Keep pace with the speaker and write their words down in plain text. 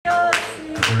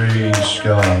Praise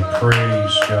God.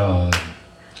 Praise God.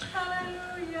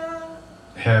 Hallelujah.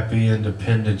 Happy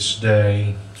Independence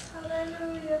Day.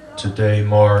 Hallelujah. Today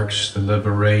marks the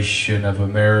liberation of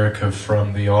America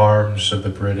from the arms of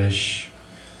the British.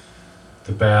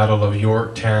 The Battle of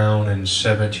Yorktown in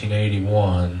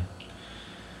 1781.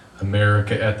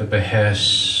 America, at the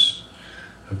behest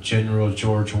of General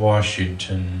George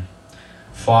Washington,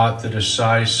 fought the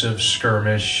decisive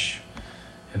skirmish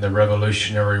in the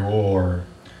Revolutionary War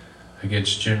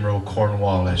against General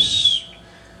Cornwallis,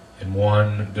 and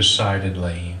won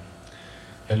decidedly.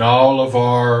 And all of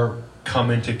our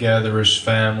coming together as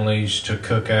families to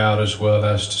cook out, as well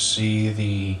as to see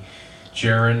the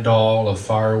girandole of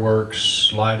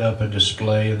fireworks light up and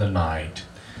display in the night,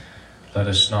 let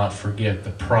us not forget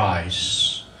the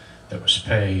price that was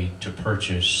paid to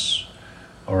purchase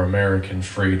our American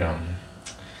freedom.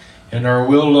 In our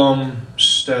Willem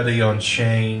study on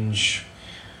change,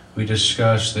 we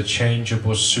discuss the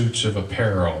changeable suits of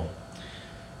apparel.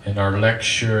 In our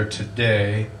lecture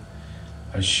today,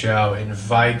 I shall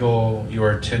inveigle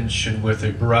your attention with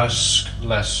a brusque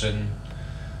lesson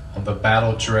on the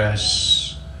battle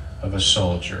dress of a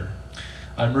soldier.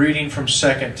 I'm reading from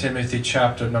 2 Timothy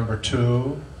chapter number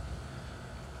 2,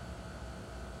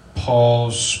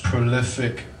 Paul's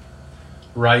prolific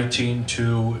writing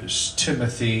to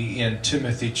Timothy in 2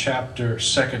 Timothy chapter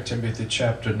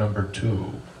number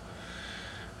 2,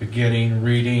 beginning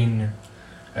reading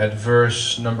at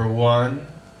verse number 1.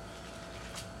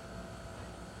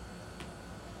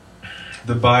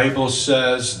 The Bible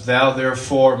says, "Thou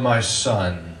therefore, my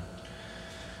son,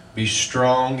 be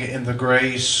strong in the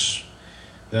grace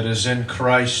that is in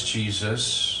Christ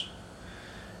Jesus,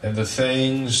 and the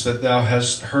things that thou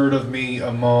hast heard of me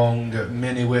among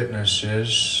many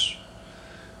witnesses,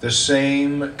 the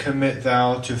same commit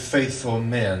thou to faithful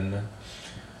men,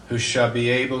 who shall be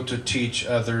able to teach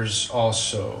others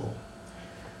also.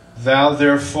 Thou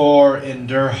therefore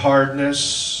endure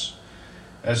hardness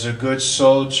as a good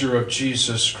soldier of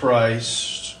Jesus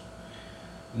Christ.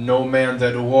 No man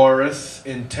that warreth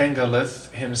entangleth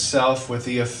himself with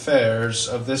the affairs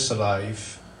of this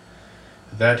life,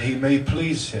 that he may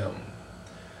please him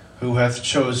who hath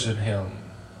chosen him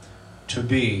to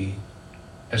be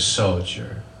a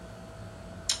soldier."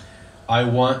 I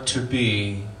want to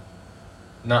be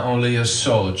not only a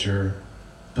soldier,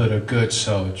 but a good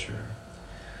soldier.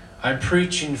 I'm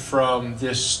preaching from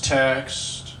this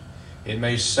text. It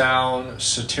may sound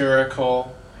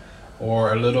satirical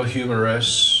or a little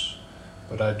humorous,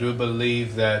 but I do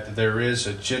believe that there is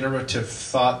a generative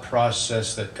thought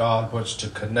process that God wants to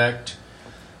connect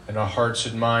in our hearts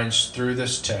and minds through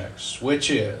this text,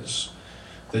 which is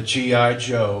the G.I.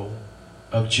 Joe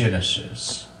of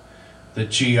Genesis. The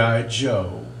G.I.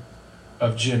 Joe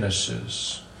of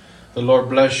Genesis. The Lord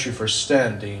bless you for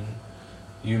standing.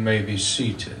 You may be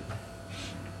seated.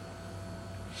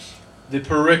 The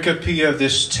pericope of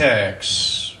this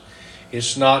text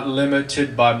is not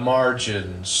limited by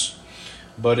margins,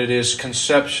 but it is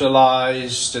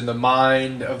conceptualized in the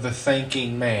mind of the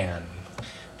thinking man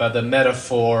by the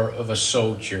metaphor of a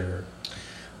soldier.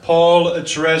 Paul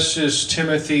addresses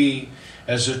Timothy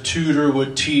as a tutor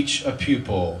would teach a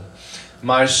pupil.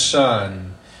 "My son,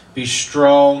 be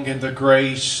strong in the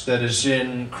grace that is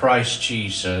in Christ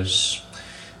Jesus."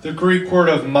 The Greek word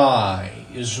of "my"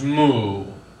 is "mu."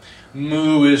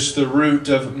 "Mu" is the root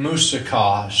of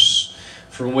musikos,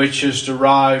 from which is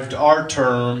derived our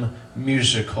term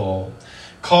musical.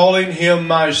 Calling him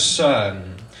my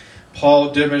son,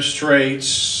 Paul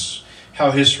demonstrates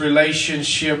how his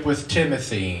relationship with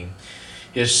Timothy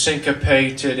is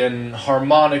syncopated in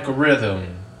harmonic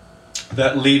rhythm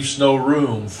that leaves no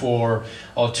room for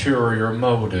ulterior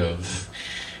motive.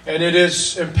 And it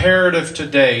is imperative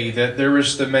today that there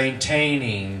is the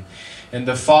maintaining and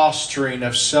the fostering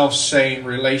of self-same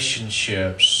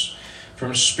relationships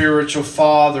from spiritual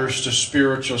fathers to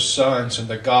spiritual sons in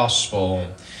the gospel,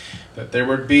 that there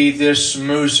would be this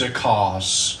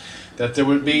musikos, that there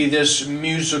would be this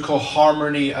musical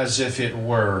harmony, as if it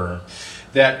were,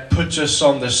 that puts us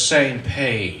on the same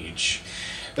page,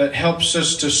 that helps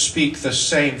us to speak the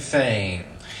same thing,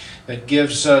 that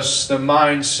gives us the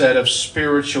mindset of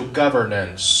spiritual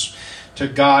governance to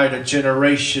guide a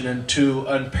generation into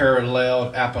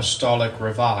unparalleled apostolic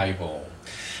revival.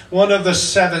 One of the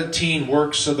 17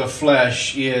 works of the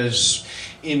flesh is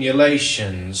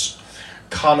emulations.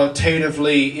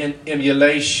 Connotatively,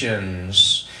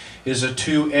 emulations is a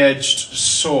two-edged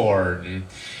sword.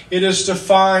 It is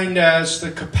defined as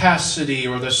the capacity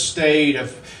or the state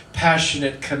of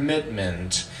passionate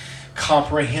commitment,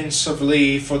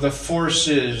 comprehensively for the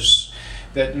forces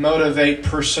that motivate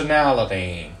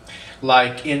personality,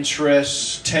 like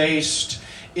interest, taste,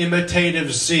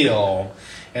 imitative zeal,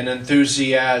 and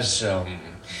enthusiasm.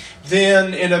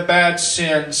 Then, in a bad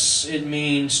sense, it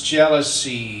means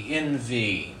jealousy,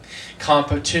 envy,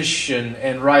 competition,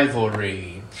 and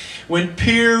rivalry. When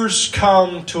peers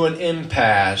come to an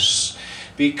impasse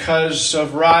because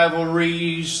of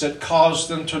rivalries that cause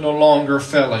them to no longer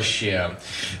fellowship,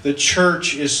 the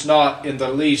church is not in the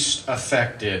least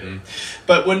affected.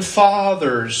 But when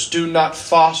fathers do not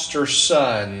foster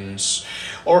sons,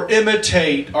 or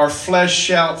imitate or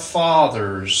flesh out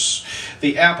fathers,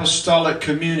 the apostolic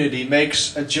community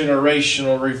makes a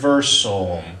generational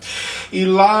reversal.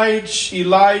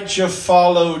 Elijah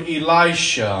followed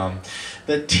Elisha.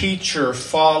 The teacher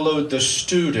followed the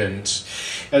student,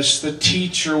 as the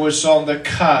teacher was on the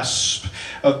cusp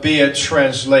of being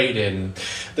translated.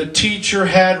 The teacher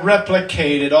had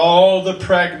replicated all the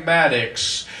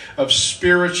pragmatics of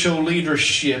spiritual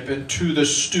leadership into the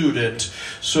student,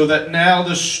 so that now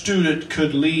the student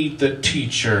could lead the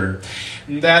teacher.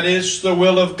 And that is the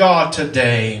will of God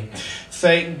today.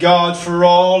 Thank God for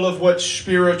all of what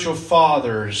spiritual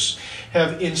fathers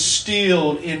have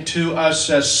instilled into us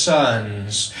as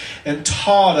sons, and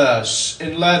taught us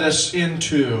and led us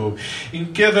into,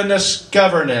 and given us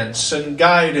governance and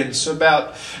guidance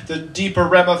about the deeper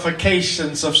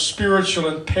ramifications of spiritual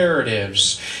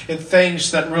imperatives and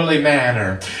things that really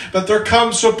matter. But there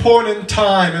comes a point in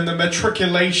time in the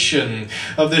matriculation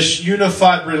of this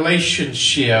unified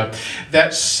relationship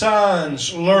that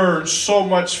sons learn so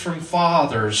much from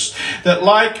fathers that,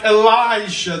 like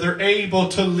Elijah, they're able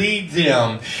to lead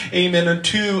them, amen,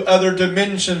 into other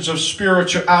dimensions of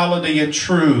spirituality and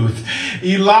truth.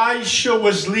 Elisha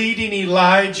was leading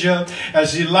Elijah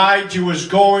as Elijah was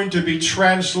going to be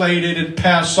translated and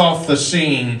pass off the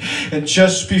scene. And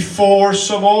just before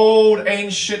some old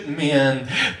ancient men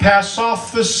pass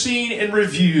off the scene in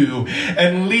review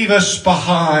and leave us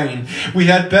behind, we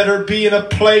had better be in a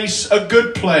place, a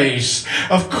good place,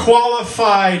 of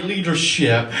qualified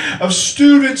leadership, of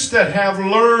students that have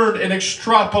learned and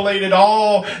extrapolated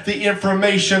all the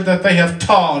information that they have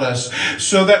taught us,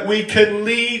 so that we can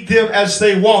lead them as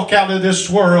they walk out of this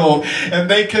world, and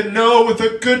they can know with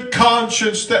a good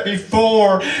conscience that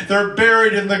before they're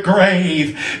buried in the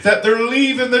grave, that they're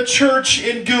leaving the church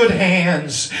in good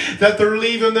hands, that they're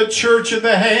leaving the church in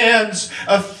the hands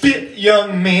of fit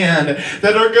young men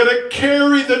that are going to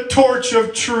carry the torch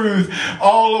of truth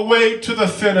all the way to the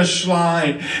finish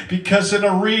line. Because in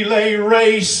a relay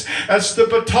race, as the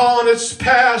baton is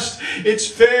passed, it's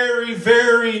very,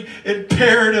 very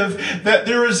imperative that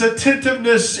there is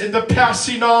attentiveness in the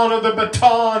passing on of the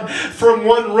baton from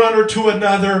one runner to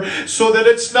another, so that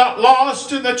it's not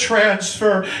lost in the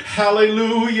transfer.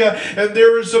 Hallelujah. And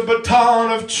there is a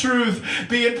baton of truth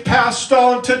being passed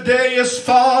on today as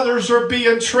fathers are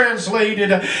being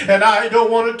translated. And I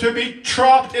don't want it to be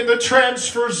dropped in the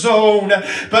transfer zone,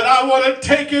 but I want to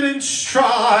take it in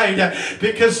stride,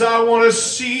 because I want to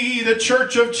see the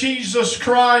Church of Jesus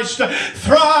Christ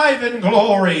thrive in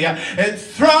glory and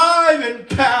thrive in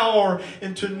power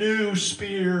into new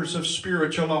spheres of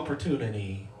spiritual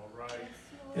opportunity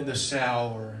in this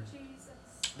hour.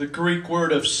 The Greek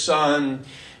word of son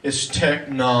is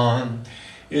teknon.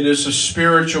 It is a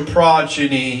spiritual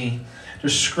progeny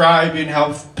describing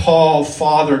how Paul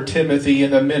fathered Timothy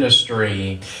in the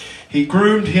ministry. He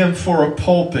groomed him for a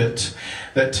pulpit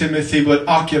that Timothy would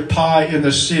occupy in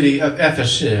the city of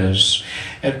Ephesus,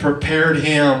 and prepared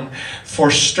him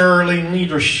for sterling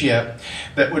leadership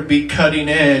that would be cutting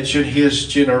edge in his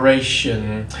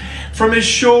generation. From his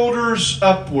shoulders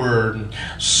upward,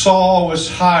 Saul was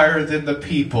higher than the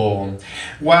people.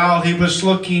 While he was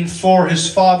looking for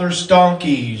his father's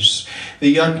donkeys,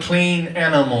 the unclean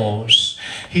animals,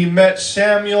 he met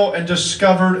Samuel and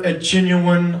discovered a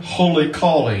genuine holy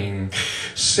calling.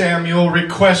 Samuel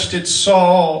requested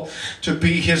Saul to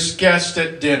be his guest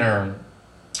at dinner.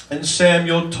 And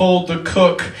Samuel told the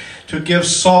cook to give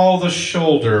Saul the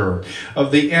shoulder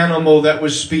of the animal that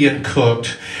was being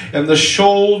cooked. And the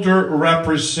shoulder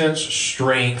represents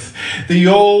strength. The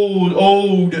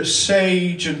old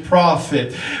sage and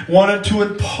prophet wanted to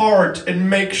impart and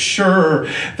make sure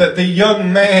that the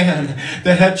young man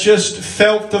that had just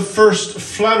felt the first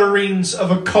flutterings of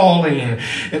a calling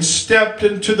and stepped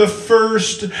into the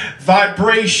first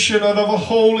vibration of a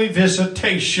holy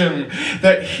visitation,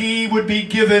 that he would be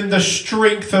given the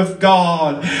strength of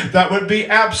God, that would be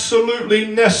absolutely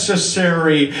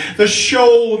necessary. The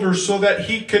shoulder so that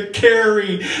he could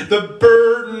carry the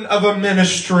burden of a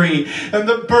ministry and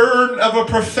the burden of a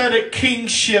prophetic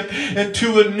kingship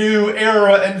into a new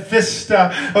era and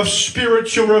vista of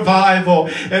spiritual revival.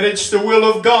 And it's the will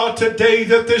of God today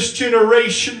that this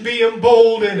generation be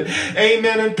emboldened,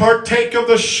 amen, and partake of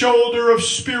the shoulder of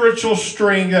spiritual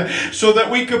strength, so that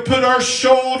we could put our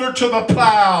shoulder to the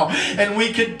plow and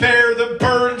we could bear the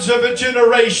burdens of a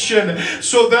generation,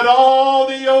 so that all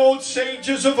the old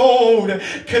sages of old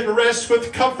can rest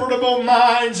with comfortable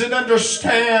minds and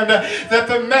understand that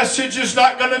the message is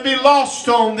not going to be lost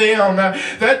on them,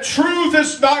 that truth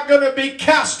is not going to be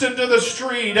cast into the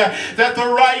street, that the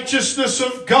righteousness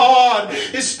of God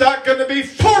is not going to be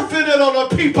forfeited on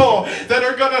a people that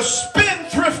are going to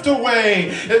spendthrift away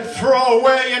and throw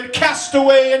away and cast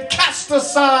away and cast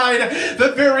aside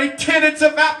the very tenets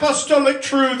of apostolic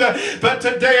truth. But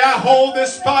today I hold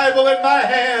this Bible in my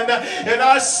hand and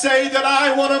I say that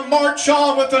I want to march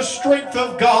on with the strength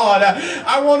of God.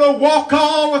 I want to walk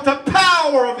on with the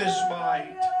power of His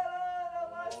might.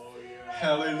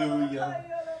 Hallelujah.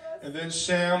 And then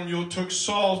Samuel took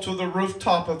Saul to the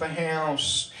rooftop of the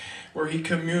house where he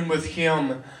communed with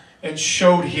him and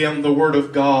showed him the Word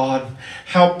of God.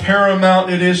 How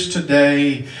paramount it is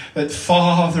today that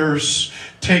fathers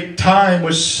take time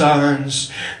with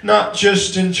sons, not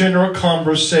just in general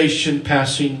conversation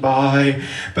passing by,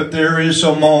 but there is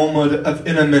a moment of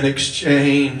intimate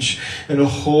exchange and a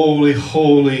holy,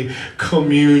 holy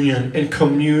communion and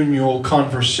communal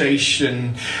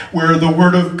conversation where the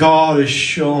Word of God is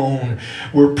shown,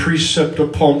 where precept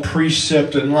upon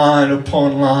precept and line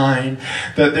upon line,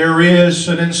 that there is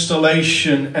an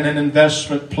installation and an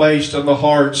investment placed on the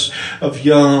hearts of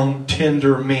young,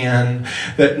 tender men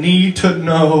that need to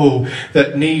know,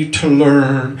 that need to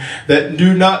learn, that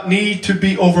do not need to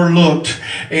be overlooked,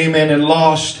 amen, and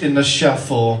lost in the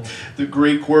shuffle. The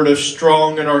Greek word of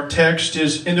strong in our text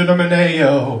is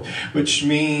endomeneo, which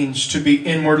means to be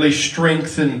inwardly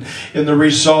strengthened in the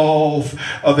resolve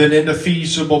of an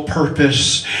indefeasible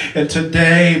purpose. And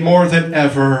today, more than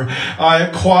ever, I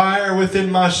acquire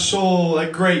within my soul a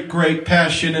great, great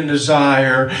passion and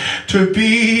desire to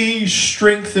be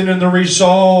strengthened in the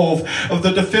resolve of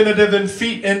the definitive and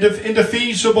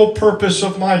indefeasible purpose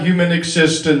of my human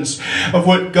existence, of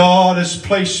what God has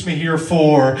placed me here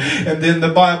for. And then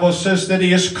the Bible says that He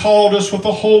has called us with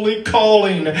a holy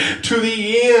calling to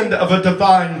the end of a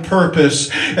divine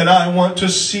purpose. And I want to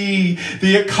see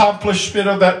the accomplishment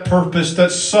of that purpose,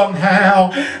 that somehow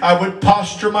I would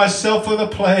posture myself in a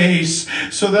place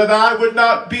so that I would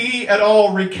not be at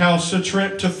all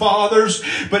recalcitrant to fathers,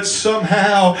 but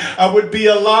somehow I would be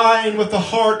aligned with the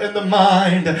heart and the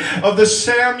mind of the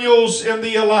Samuels and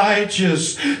the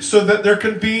Elijahs, so that there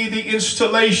can be the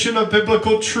installation of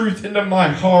biblical truth into my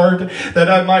heart, that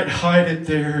I might hide it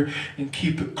there and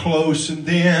keep it close. And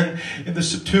then in the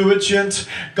Septuagint,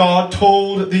 God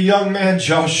told the young man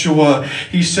Joshua,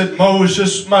 He said,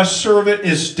 Moses, my servant,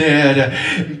 is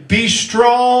dead. Be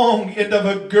strong and of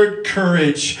a good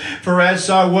courage, for as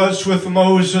I was with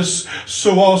Moses,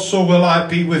 so also will I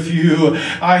be with you.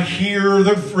 I hear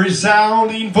the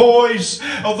resounding voice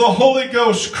of the Holy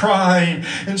Ghost crying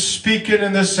and speaking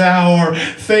in this hour.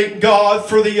 Thank God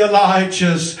for the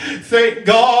Elijahs. Thank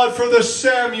God for the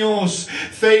Samuels.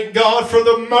 Thank God for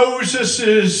the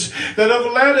Moseses that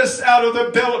have led us out of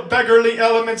the beggarly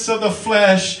elements of the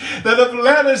flesh, that have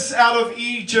led us out of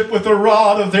Egypt with the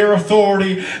rod of their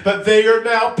authority, but they are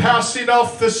now passing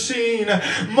off the scene.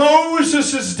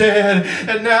 Moses is dead,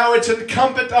 and now it's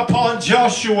incumbent upon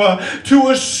Joshua to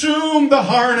assume the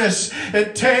harness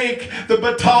and take the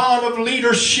baton of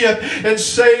leadership and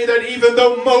say that even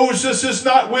though Moses is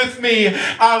not with me,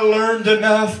 I learned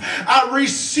enough. I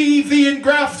receive the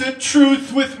engrafted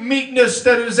truth with meekness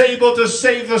that is able to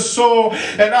save the soul,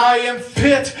 and I am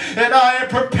fit and I am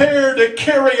prepared to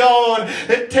carry on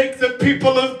and take the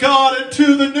people of God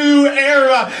into the new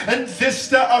era and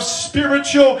vista of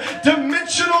spiritual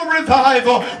dimensional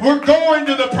revival. We're going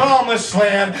to the promised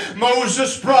land.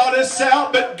 Moses brought us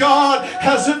out, but God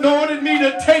has anointed me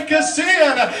to take us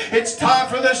in. It's time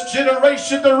for this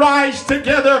generation to rise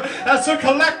together as a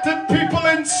collective people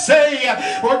and say,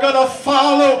 we're going to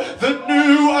follow the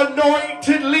new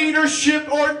anointed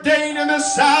leadership ordained in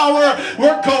this hour.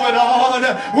 We're going on.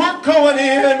 We're going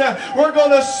in. We're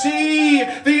going to see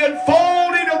the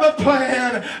unfolding of the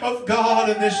plan of God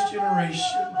in this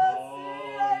generation.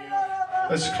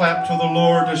 Let's clap to the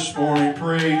Lord this morning.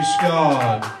 Praise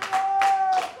God.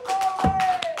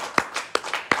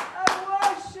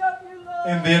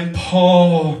 And then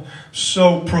Paul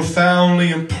so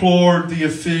profoundly implored the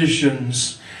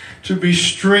Ephesians to be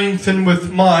strengthened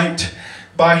with might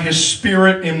by His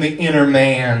Spirit in the inner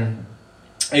man.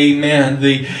 Amen.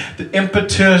 The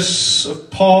impetus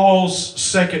of Paul's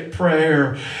second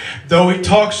prayer, though he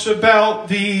talks about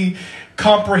the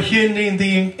comprehending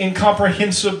the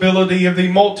incomprehensibility of the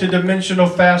multidimensional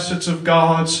facets of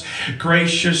God's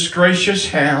gracious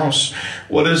house.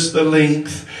 What is the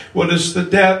length? What is the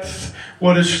depth?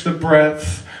 What is the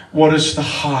breadth? What is the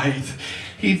height?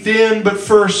 He then but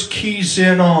first keys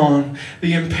in on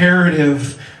the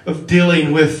imperative of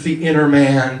dealing with the inner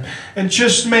man and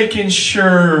just making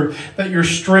sure that you're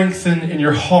strengthened in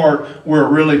your heart where it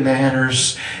really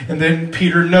matters. And then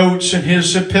Peter notes in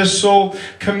his epistle,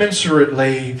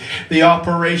 commensurately, the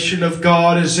operation of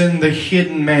God is in the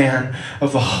hidden man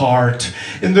of the heart.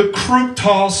 In the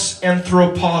kryptos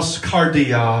anthropos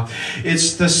cardia,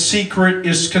 it's the secret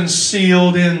is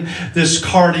concealed in this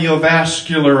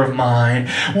cardiovascular of mine.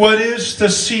 What is the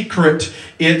secret?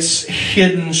 It's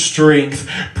hidden strength.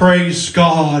 Praise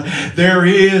God. There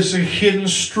is a hidden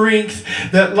strength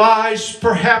that lies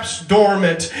perhaps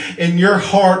dormant in your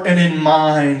heart and in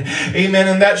mine. Amen.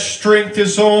 And that strength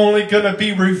is only going to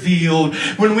be revealed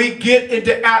when we get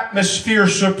into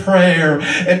atmospheres of prayer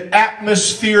and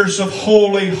atmospheres of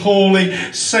holy,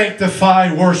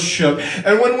 sanctified worship.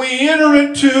 And when we enter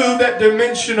into that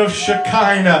dimension of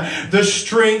Shekinah, the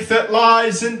strength that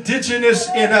lies indigenous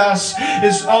in us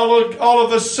is all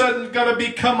of a sudden going to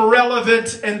become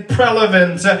relevant and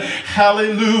prevalent.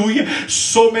 Hallelujah.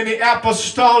 So many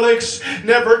apostolics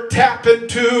never tap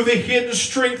into the hidden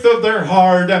strength of their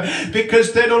heart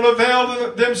because they don't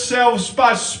avail themselves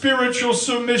by spiritual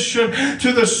submission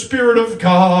to the Spirit of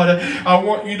God. I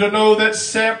want you to know that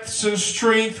Samson's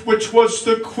strength, which was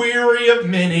the query of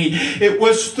many, it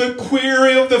was the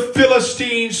query of the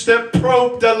Philistines that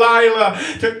probed Delilah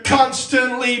to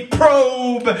constantly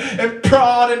probe and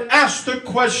prod and ask the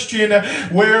question,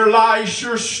 where lies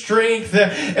your strength?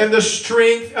 And the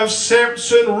strength of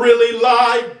Samson really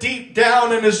lied deep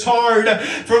down in his heart.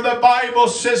 For the Bible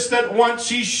says that once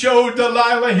he showed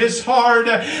Delilah his heart,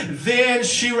 then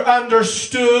she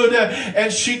understood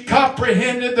and she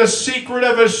comprehended the secret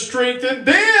of his strength. And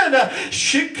then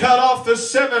she cut off the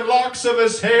 7 locks of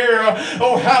his hair.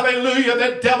 Oh, hallelujah.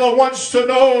 The devil wants to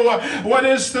know what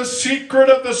is the secret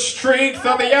of the strength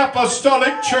of the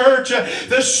apostolic church.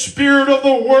 The spirit of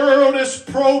the world is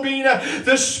probing.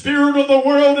 The spirit of the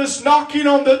world is knocking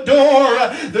on the door.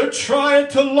 They're trying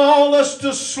to lull us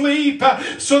to sleep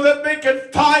so that they can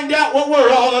find out what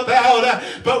we're all about.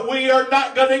 But we are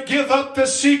not going to give up the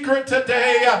secret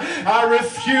today. I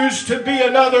refuse to be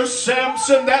another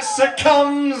Samson that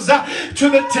succumbs to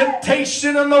the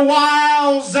temptation and the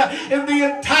wiles and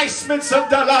the enticements of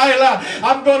Delilah.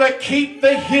 I'm going to keep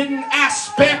the hidden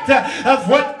aspect of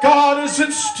what God has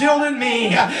instilled in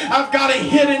me. I've got a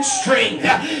hidden strength,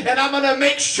 and I'm going to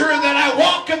make sure that I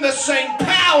walk in the same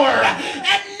power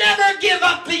and never give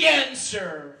up the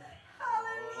answer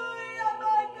Hallelujah,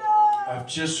 my God. of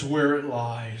just where it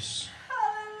lies.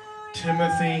 Hallelujah.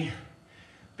 Timothy,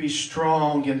 be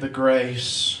strong in the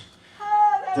grace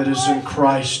that is in Hallelujah.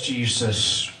 Christ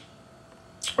Jesus.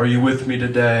 Are you with me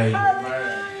today?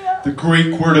 Hallelujah. The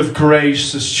Greek word of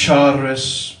grace is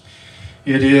charis.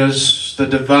 It is the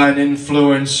divine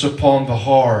influence upon the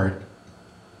heart,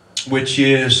 which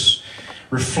is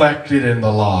reflected in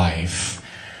the life.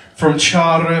 From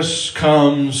charis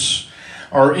comes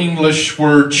our English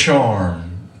word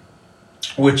charm,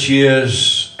 which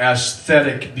is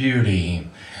aesthetic beauty.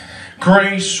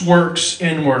 Grace works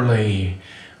inwardly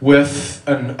with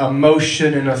an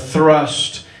emotion and a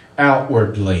thrust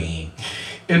outwardly.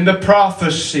 In the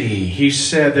prophecy, he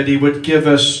said that he would give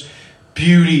us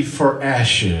beauty for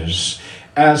ashes,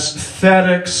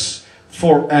 aesthetics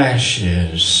for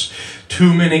ashes.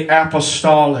 Too many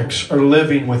apostolics are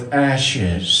living with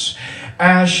ashes.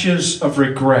 Ashes of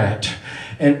regret,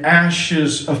 and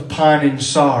ashes of pining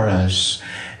sorrows,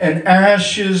 and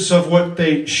ashes of what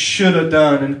they should have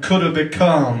done and could have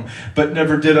become, but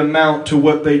never did amount to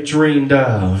what they dreamed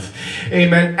of.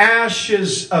 Amen.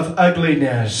 Ashes of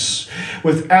ugliness,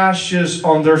 with ashes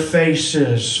on their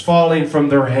faces falling from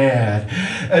their head,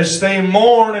 as they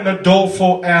mourn in a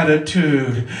doleful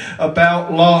attitude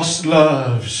about lost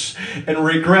loves and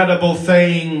regrettable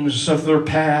things of their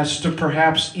past, or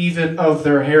perhaps even of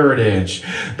their heritage.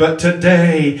 But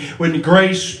today, when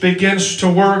grace begins to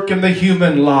work in the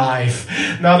human life,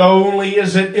 not only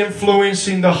is it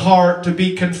influencing the heart to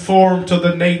be conformed to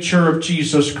the nature of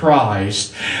Jesus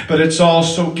Christ, but it's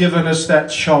also given us that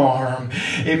charm.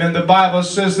 Amen. The Bible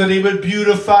says that He would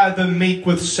beautify the meek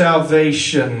with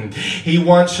salvation. He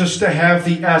wants us to have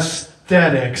the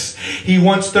aesthetics. He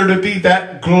wants there to be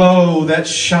that glow, that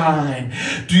shine.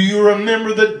 Do you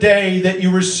remember the day that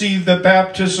you received the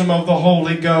baptism of the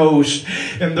Holy Ghost?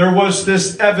 And there was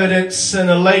this evidence and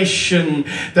elation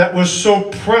that was so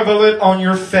prevalent on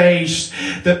your face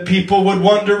that people would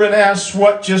wonder and ask,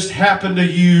 what just happened to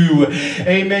you?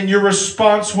 Amen. Your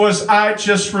response was, I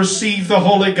just received the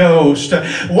Holy Ghost.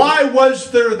 Why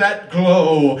was there that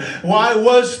glow? Why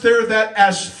was there that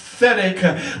aesthetic?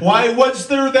 Why was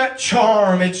there that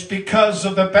charm? It's because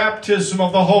of the baptism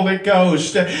of the Holy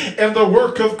Ghost and the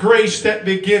work of grace that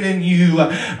began in you.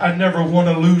 I never want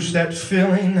to lose that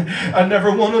feeling. I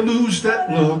never want to lose that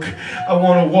look. I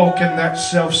want to walk in that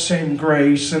self-same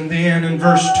grace. And then in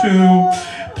verse 2,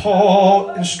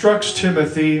 Paul instructs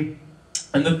Timothy,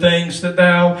 and the things that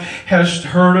thou hast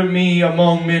heard of me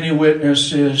among many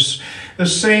witnesses, the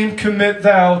same commit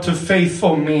thou to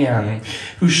faithful men,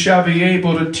 who shall be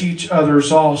able to teach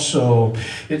others also.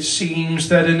 It seems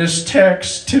that in this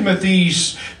text,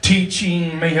 Timothy's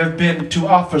teaching may have been to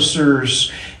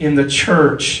officers in the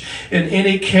church. In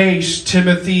any case,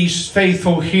 Timothy's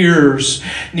faithful hearers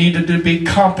needed to be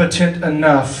competent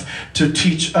enough to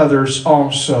teach others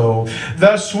also.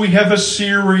 Thus, we have a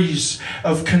series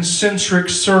of concentric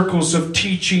circles of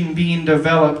teaching being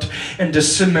developed and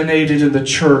disseminated in the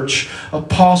church.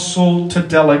 Apostle to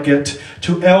delegate,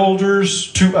 to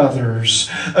elders, to others.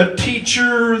 A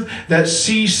teacher that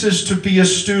ceases to be a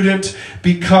student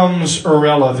becomes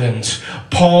irrelevant.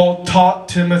 Paul taught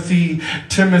Timothy.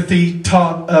 Timothy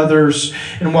taught others.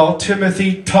 And while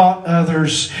Timothy taught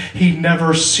others, he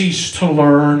never ceased to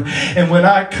learn. And when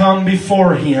I come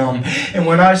before him, and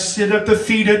when I sit at the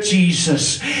feet of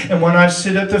Jesus, and when I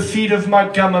sit at the feet of my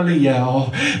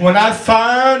Gamaliel, when I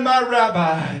find my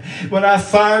rabbi, when I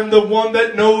find the one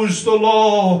that knows the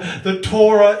law, the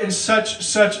Torah in such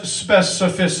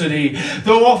specificity,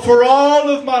 though for all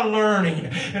of my learning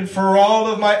and for all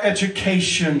of my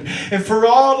education and for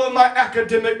all of my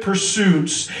academic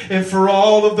pursuits and for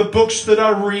all of the books that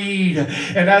I read,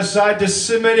 and as I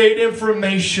disseminate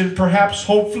information, perhaps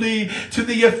hopefully to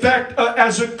the effect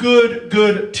as a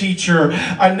good teacher,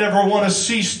 I never want to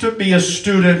cease to be a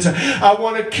student. I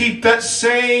want to keep that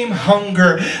same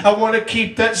hunger. I want to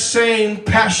keep that same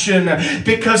passion,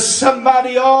 because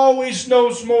somebody always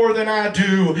knows more than I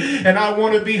do, and I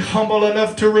want to be humble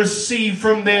enough to receive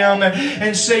from them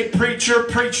and say, preacher,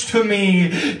 preach to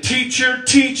me. Teacher,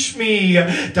 teach me.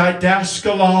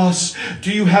 Didaskalos,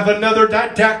 do you have another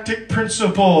didactic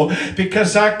principle?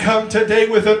 Because I come today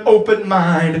with an open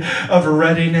mind of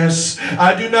readiness.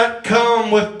 I do not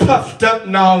come with puffed up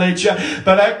knowledge,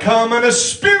 but I come in a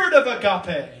spirit of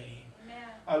agape.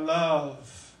 I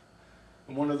love,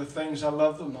 and one of the things I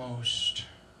love the most,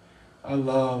 I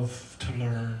love to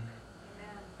learn.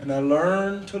 And I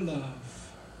learn to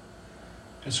love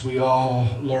as we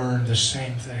all learn the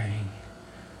same thing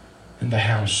in the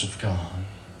house of God.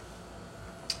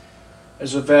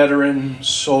 As a veteran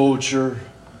soldier,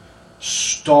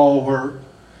 stalwart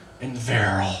and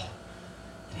virile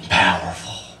and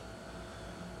powerful,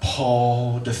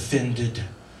 Paul defended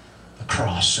the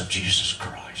cross of Jesus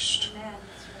Christ.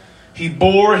 He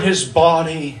bore his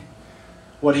body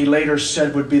what he later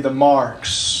said would be the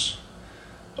marks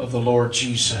of the Lord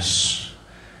Jesus.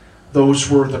 Those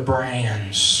were the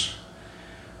brands.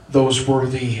 Those were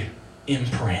the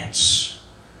imprints.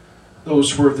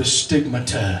 Those were the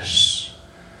stigmatas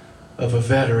of a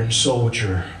veteran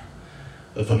soldier,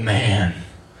 of a man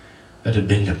that had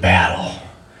been to battle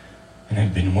and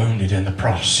had been wounded in the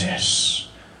process.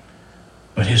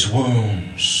 But his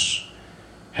wounds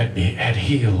had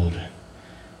healed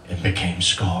and became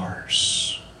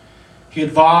scars. He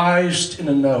advised in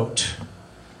a note,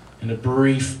 in a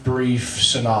brief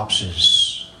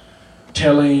synopsis,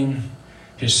 telling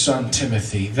his son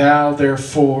Timothy, thou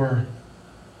therefore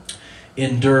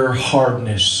endure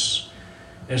hardness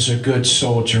as a good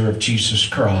soldier of Jesus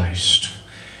Christ.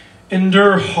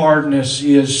 Endure hardness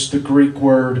is the Greek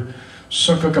word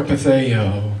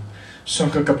sankakapatheo.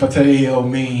 Sankakapatheo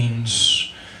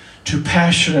means to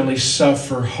passionately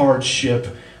suffer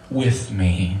hardship with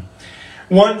me.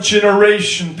 One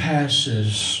generation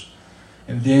passes,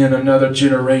 and then another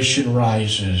generation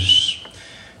rises.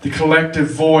 The collective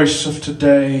voice of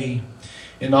today,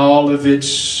 in all of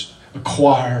its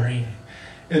acquiring,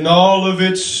 in all of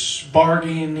its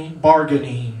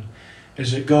bargaining,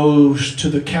 as it goes to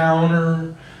the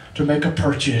counter to make a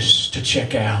purchase, to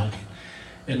check out,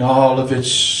 in all of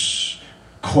its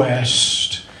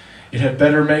quest, it had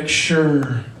better make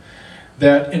sure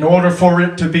that in order for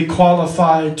it to be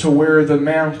qualified to wear the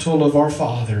mantle of our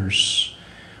fathers,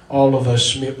 all of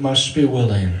us must be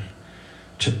willing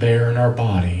to bear in our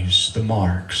bodies the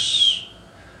marks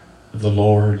of the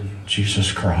Lord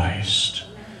Jesus Christ.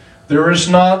 There is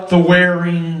not the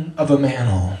wearing of a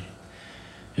mantle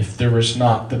if there is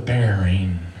not the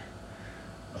bearing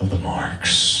of the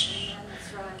marks.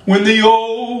 When the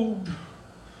old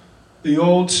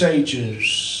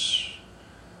sages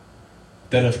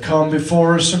that have come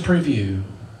before us in preview,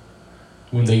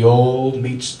 when the old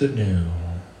meets the new,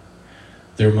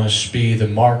 there must be the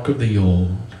mark of the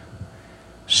old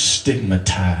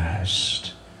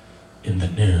stigmatized in the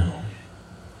new.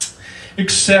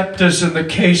 Except as in the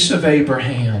case of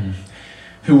Abraham,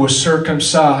 who was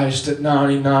circumcised at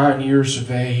 99 years of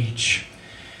age.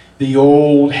 The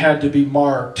old had to be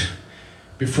marked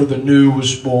before the new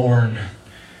was born,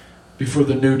 before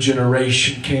the new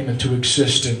generation came into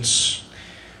existence.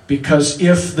 Because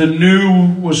if the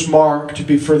new was marked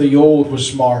before the old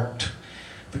was marked,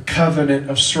 the covenant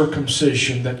of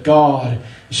circumcision that God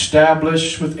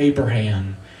established with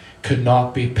Abraham could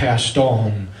not be passed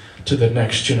on to the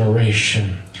next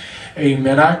generation.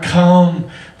 Amen. I come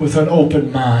with an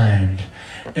open mind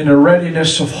and a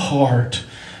readiness of heart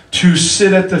to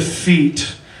sit at the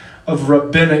feet of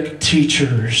rabbinic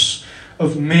teachers,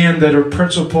 of men that are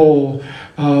principal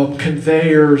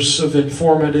conveyors of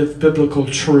informative biblical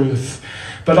truth.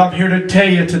 But I'm here to tell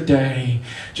you today,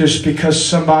 just because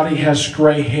somebody has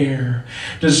gray hair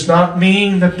does not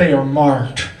mean that they are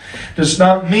marked, does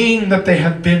not mean that they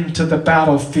have been to the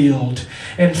battlefield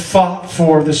and fought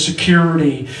for the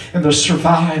security and the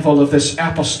survival of this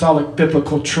apostolic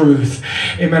biblical truth.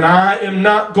 Amen. I am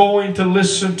not going to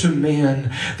listen to men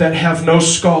that have no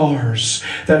scars,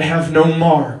 that have no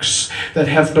marks, that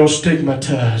have no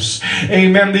stigmatas.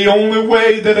 Amen. The only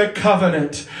way that a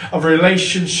covenant of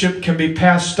relationship can be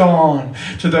passed on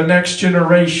to the next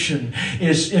generation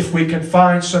is if we can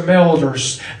find some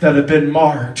elders that have been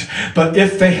marked. But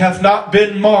if they have not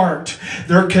been marked,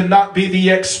 there cannot be the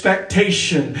expectation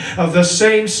of the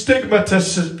same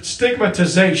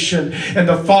stigmatization in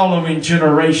the following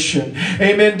generation.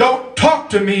 Amen. Don't talk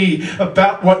to me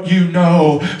about what you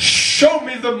know. Show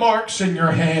me the marks in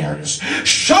your hands.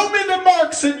 Show me the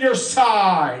marks in your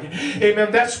side.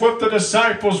 Amen. That's what the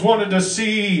disciples wanted to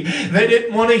see. They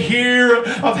didn't want to hear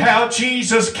of how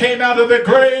Jesus came out of the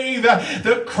grave.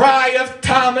 The cry of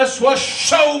Thomas was,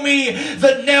 show me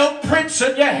the nail prints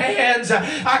in your hands.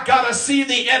 I got to see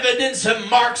the evidence and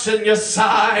marks in your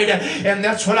side. And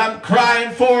that's what I'm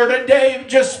crying for today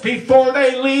just before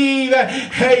they leave.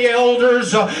 Hey,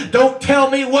 elders, don't tell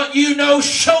me what you know.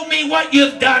 Show me what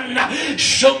you've done.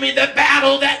 Show me the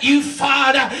battle that you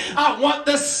fought. I want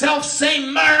the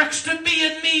self-same marks to be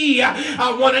in me.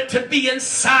 I want it to be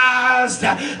incised.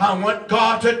 I want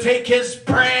God to take His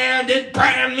brand and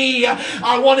brand me.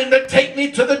 I want Him to take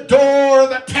me to the door of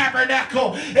the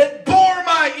tabernacle and bore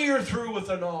my ear through with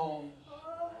an awl.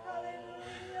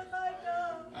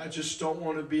 I just don't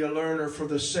want to be a learner for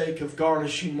the sake of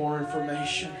garnishing more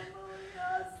information.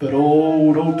 But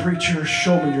old preacher,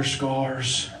 show me your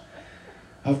scars.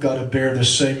 I've got to bear the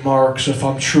same marks if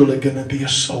I'm truly going to be a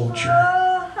soldier.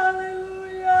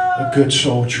 A good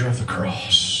soldier of the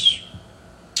cross.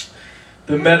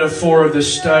 The metaphor of the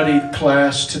studied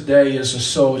class today is a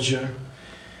soldier.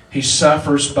 He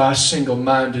suffers by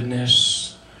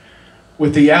single-mindedness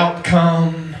with the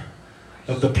outcome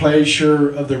of the pleasure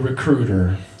of the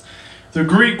recruiter. The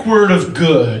Greek word of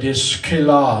good is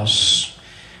kalos.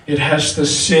 It has the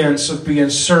sense of being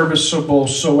serviceable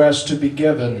so as to be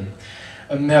given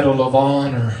a medal of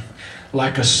honor,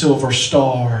 like a silver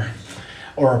star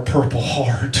or a purple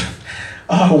heart.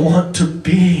 I want to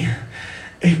be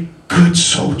a good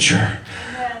soldier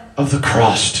of the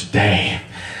cross today.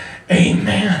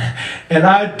 Amen. And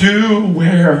I do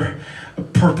wear a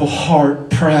purple heart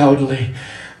proudly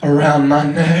around my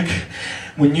neck.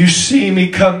 When you see me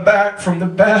come back from the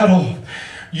battle,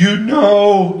 you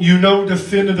know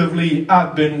definitively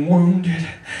I've been wounded.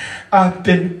 I've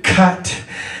been cut.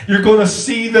 You're going to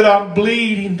see that I'm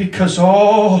bleeding because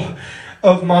all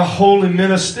of my holy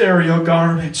ministerial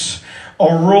garments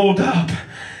are rolled up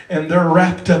and they're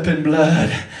wrapped up in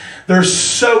blood. They're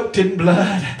soaked in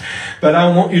blood. But I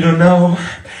want you to know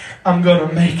I'm going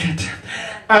to make it.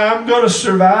 I'm going to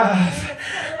survive.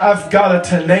 I've got a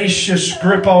tenacious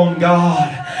grip on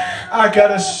God. I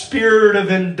got a spirit of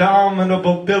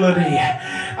indomitability.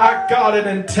 I got an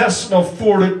intestinal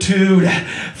fortitude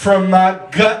from my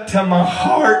gut to my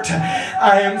heart.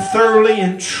 I am thoroughly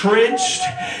entrenched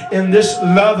in this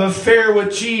love affair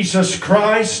with Jesus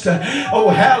Christ. Oh,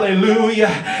 hallelujah.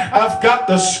 I've got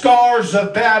the scars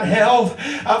of bad health.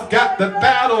 I've got the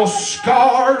battle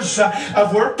scars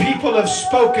of where people have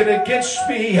spoken against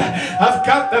me. I've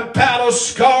got the battle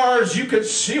scars. You can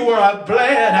see where I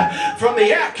bled from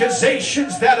the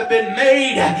accusations that have been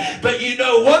made. But you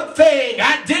know one thing,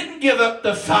 I didn't give up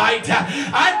the fight.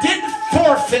 I didn't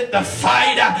forfeit the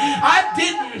fight. I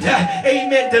didn't,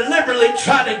 amen, deliberately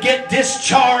try to get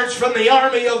discharged from the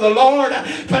army of the Lord.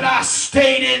 But I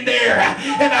stayed in there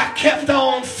and I kept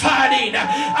on fighting.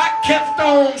 I kept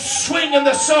on swinging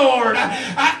the sword.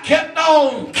 I kept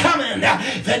on coming.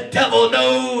 The devil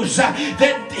knows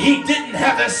that he didn't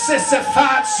have a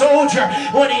sissified soldier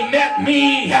when he met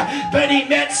me, but he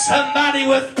met somebody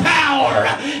with power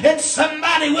and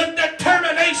somebody with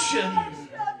determination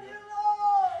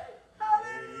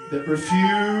that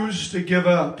refused to give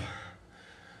up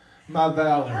my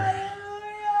valor.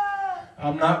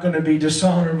 I'm not going to be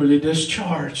dishonorably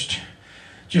discharged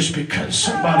just because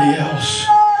somebody else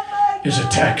is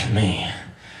attacking me.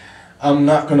 I'm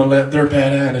not going to let their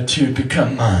bad attitude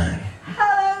become mine.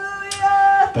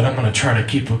 But I'm going to try to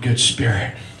keep a good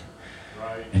spirit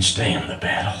and stay in the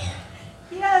battle.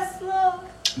 Yes, Lord.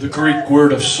 The Greek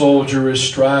word of soldier is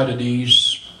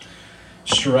stratides.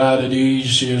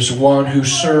 Stratides is one who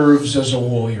serves as a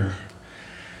warrior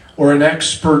or an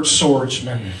expert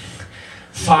swordsman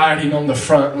fighting on the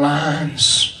front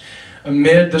lines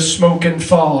amid the smoke and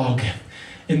fog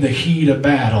in the heat of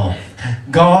battle.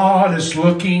 God is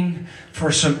looking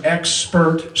for some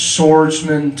expert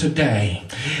swordsmen today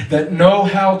that know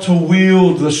how to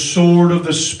wield the sword of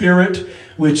the Spirit,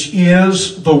 which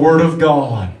is the Word of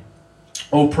God.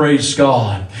 Oh, praise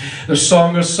God. The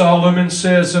Song of Solomon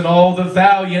says, and all the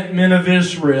valiant men of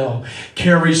Israel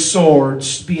carry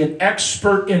swords, be an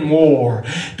expert in war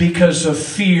because of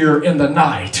fear in the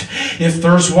night. If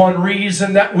there's one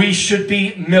reason that we should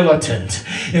be militant,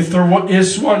 if there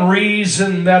is one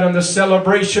reason that in the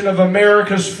celebration of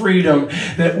America's freedom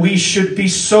that we should be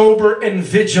sober and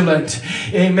vigilant,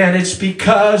 amen, it's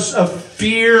because of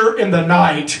fear in the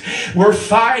night. We're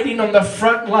fighting on the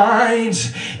front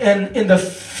lines, and in the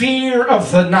fear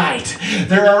of the night,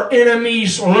 there are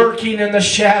enemies lurking in the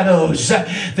shadows.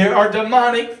 There are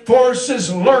demonic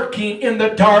forces lurking in the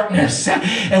darkness,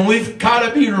 and we've got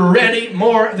to be ready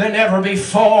more than ever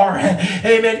before.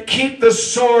 Amen. Keep the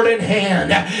sword in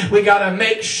hand. We got to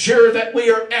make sure that we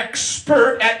are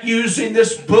expert at using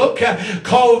this book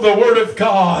called the Word of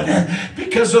God,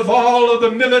 because of all of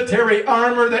the military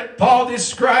armor that Paul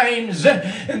describes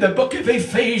in the book of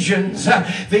Ephesians.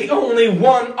 The only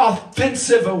one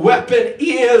offensive weapon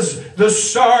is the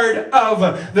sword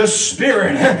of the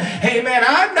Spirit. Amen.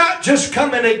 I'm not just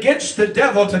coming against the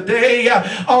devil today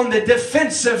on the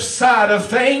defensive side of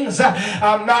things.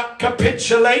 I'm not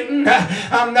capitulating.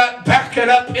 I'm not backing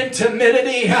up in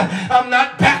timidity. I'm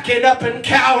not backing up in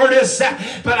cowardice.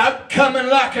 But I'm coming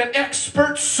like an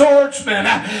expert swordsman.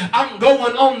 I'm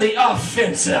going on the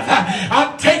offensive.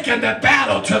 I'm taking the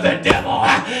battle to the devil.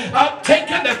 I'm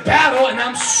taking the battle and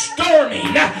I'm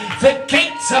storming the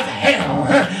gates of hell,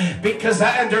 because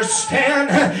I understand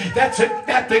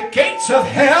that the gates of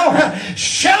hell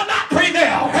shall not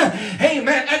prevail,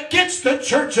 amen, against the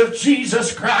church of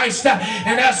Jesus Christ.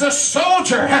 And as a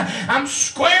soldier, I'm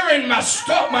squaring my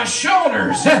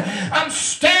shoulders. I'm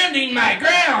standing my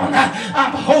ground.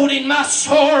 I'm holding my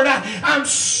sword. I'm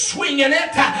swinging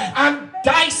it. I'm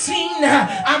dicing.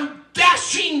 I'm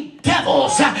dashing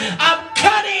devils. I'm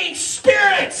cutting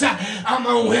spirits. I'm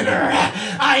a winner.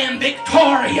 I am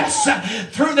victorious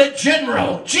through the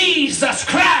general Jesus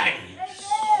Christ.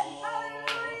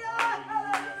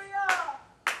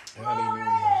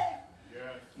 Hallelujah.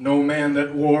 No man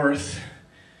that warreth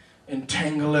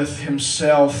entangleth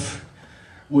himself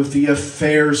with the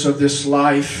affairs of this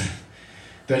life,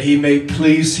 that he may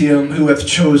please him who hath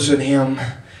chosen him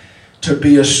to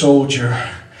be a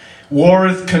soldier.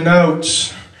 Warreth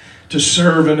connotes to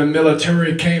serve in a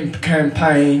military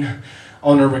campaign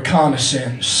on a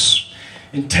reconnaissance.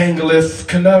 Entangleth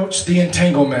connotes the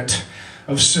entanglement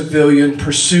of civilian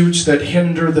pursuits that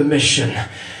hinder the mission.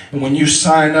 And when you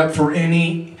sign up for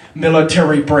any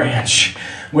military branch,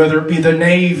 whether it be the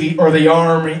Navy or the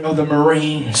Army or the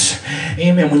Marines,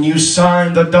 amen, when you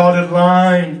sign the dotted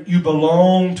line, you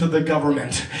belong to the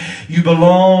government. You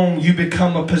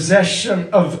become a possession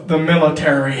of the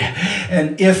military.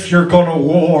 And if you're going to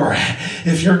war,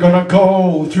 if you're going to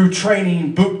go through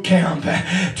training boot camp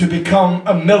to become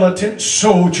a militant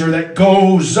soldier that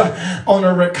goes on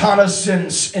a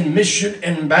reconnaissance and mission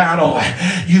in battle,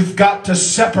 you've got to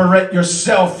separate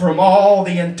yourself from all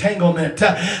the entanglement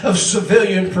of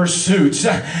civilian pursuits.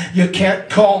 You can't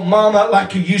call mama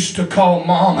like you used to call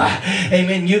mama.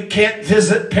 Amen. You can't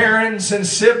visit parents and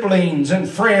siblings and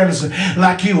friends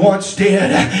like you once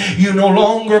did. You no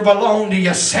longer belong to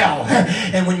yourself.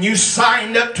 And when you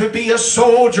signed up to be a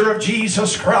soldier of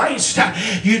Jesus Christ,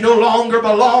 you no longer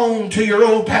belong to your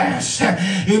old past.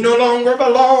 You no longer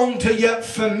belong to your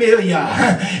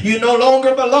familiar. You no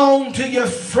longer belong to your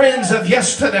friends of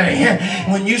yesterday.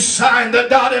 When you signed the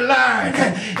dotted line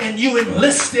and you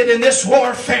enlisted in this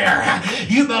warfare,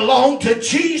 you belong to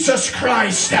Jesus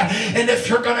Christ. And if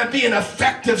you're going to be an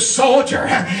effective soldier,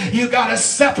 you got to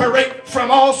separate from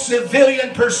all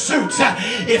civilian pursuits.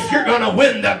 If you're going to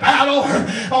win the battle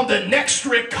on the next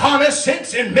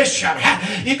reconnaissance and mission,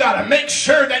 you got to make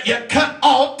sure that you cut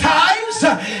all ties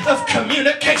of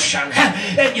communication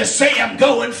and you say, I'm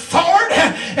going forward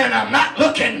and I'm not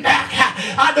looking back.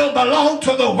 I don't belong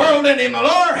to the world anymore.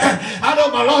 I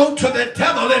don't belong to the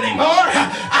devil anymore.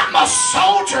 I'm a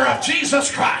soldier of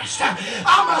Jesus Christ.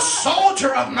 I'm a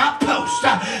soldier of my post.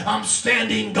 I'm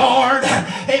standing guard.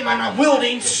 Amen. I'm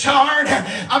wielding sword.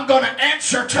 I'm going to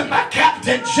answer to my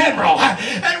Captain General.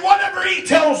 And whatever he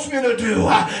tells me to do,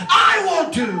 I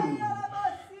will do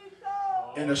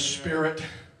in a spirit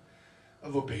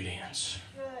of obedience.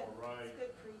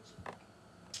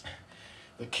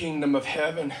 The kingdom of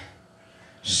heaven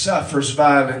suffers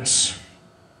violence,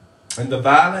 and the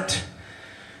violent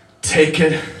take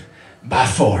it by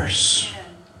force.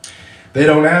 They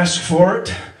don't ask for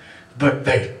it, but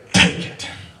they take it.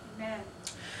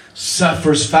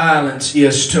 Suffers violence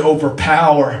is to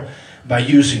overpower by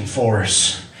using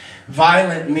force.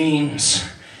 Violent means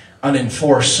an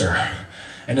enforcer,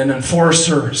 and an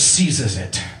enforcer seizes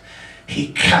it. He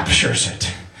captures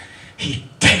it. He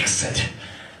takes it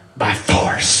by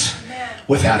force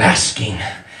without asking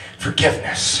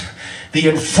forgiveness. The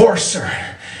enforcer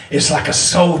is like a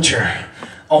soldier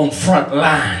on front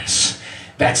lines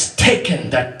that's taken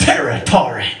the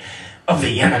territory of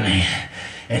the enemy,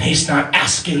 and he's not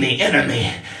asking the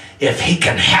enemy if he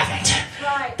can have it,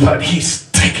 but he's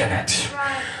taking it.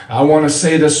 I want to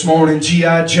say this morning,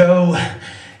 G.I. Joe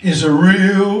is a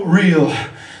real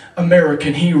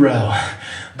American hero.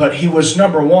 But he was,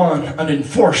 number one, an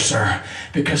enforcer,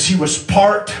 because he was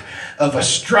part of a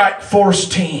strike force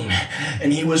team,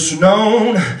 and he was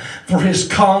known for his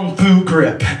kung fu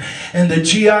grip. And the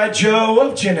G.I. Joe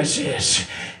of Genesis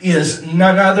is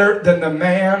none other than the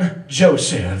man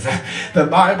Joseph. The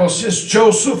Bible says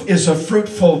Joseph is a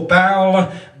fruitful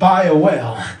bough by a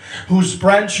well, whose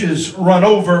branches run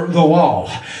over the wall.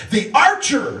 The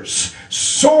archers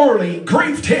sorely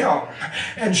grieved him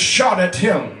and shot at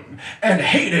him and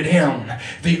hated him.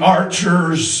 The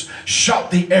archers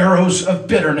shot the arrows of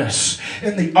bitterness,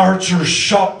 and the archers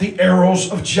shot the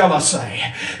arrows of jealousy,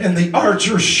 and the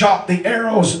archers shot the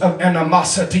arrows of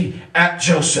animosity at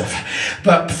Joseph.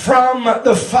 But from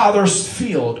the father's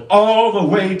field all the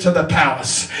way to the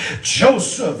palace,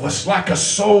 Joseph was like a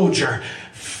soldier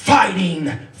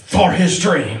fighting for his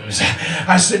dreams.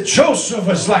 I said Joseph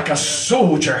was like a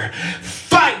soldier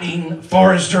fighting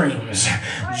for his dreams.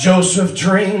 Joseph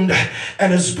dreamed,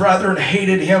 and his brethren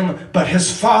hated him, but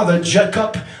his father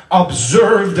Jacob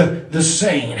observed the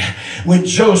scene. When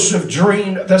Joseph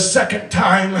dreamed the second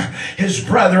time, his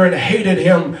brethren hated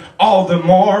him all the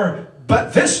more,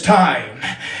 but this time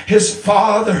his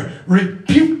father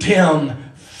rebuked him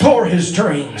for his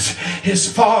dreams.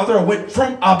 His father went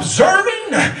from observing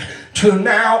to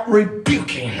now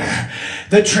rebuking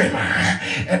the dreamer.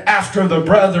 And after the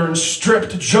brethren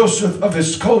stripped Joseph of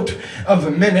his coat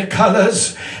of many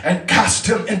colors and cast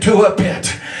him into a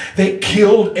pit, they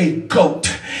killed a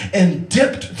goat and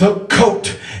dipped the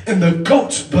coat in the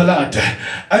goat's blood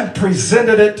and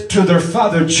presented it to their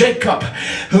father Jacob,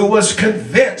 who was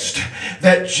convinced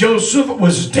that Joseph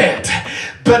was dead.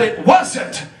 But it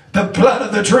wasn't the blood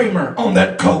of the dreamer on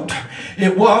that coat.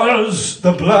 It was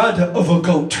the blood of a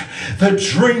goat. The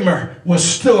dreamer was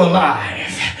still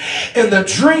alive, and the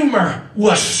dreamer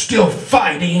was still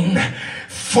fighting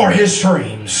for his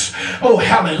dreams. Oh,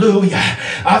 hallelujah.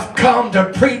 I've come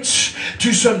to preach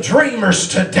to some dreamers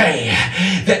today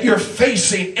that you're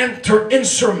facing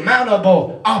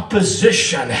insurmountable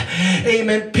opposition.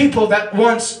 Amen. People that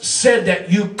once said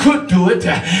that you could do it,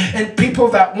 and people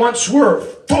that once were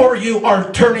for you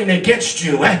are turning against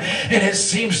you, and it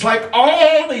seems like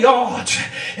all the odds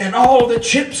and all the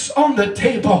chips on the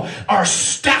table are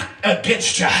stacked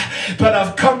against you. But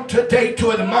I've come today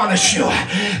to admonish you.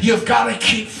 You've got to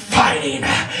keep fighting.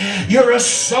 You're a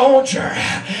soldier.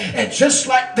 And just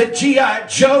like the G.I.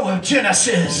 Joe of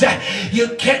Genesis, you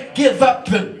can't give up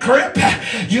the grip.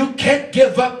 You can't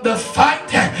give up the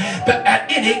fight. But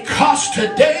at any cost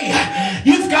today,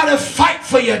 you've got to fight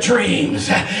for your dreams.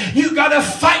 You've got to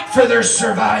fight for their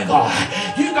survival.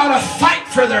 You've got to fight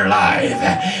for their life.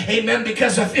 Amen.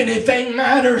 Because if anything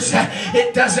matters,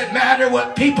 it doesn't matter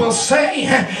what people say.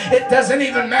 It doesn't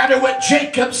even matter what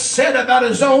Jacob said about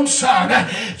his own son.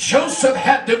 Joseph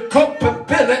had the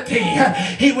culpability.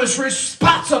 He was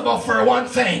responsible for one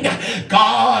thing.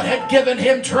 God had given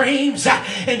him dreams,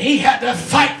 and he had to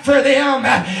fight for them.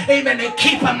 Amen. To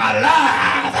keep them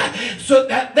alive so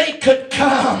that they could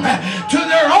come to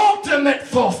their ultimate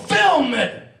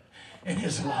fulfillment in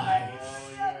his life.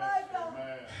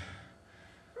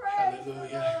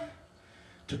 Hallelujah.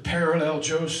 To parallel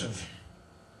Joseph,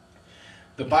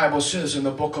 the Bible says in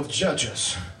the book of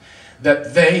Judges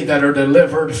that they that are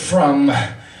delivered from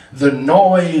the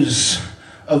noise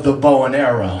of the bow and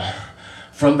arrow,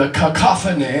 from the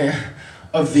cacophony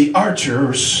of the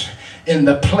archers in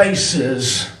the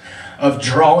places of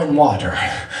drawing water.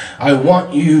 I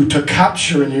want you to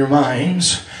capture in your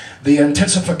minds the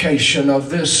intensification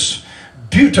of this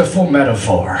beautiful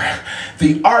metaphor.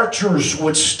 The archers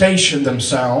would station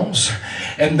themselves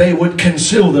and they would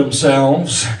conceal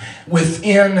themselves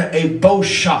within a bow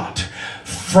shot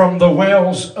from the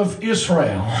wells of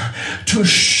Israel to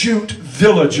shoot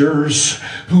villagers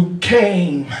who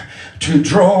came to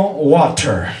draw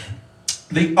water.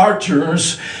 The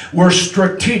archers were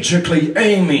strategically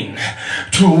aiming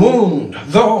to wound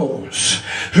those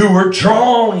who were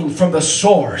drawing from the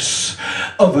source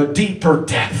of a deeper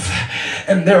depth.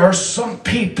 And there are some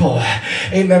people,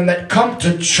 amen, that come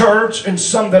to church and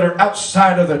some that are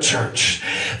outside of the church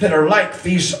that are like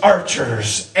these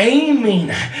archers,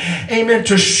 aiming, amen,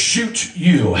 to shoot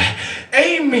you,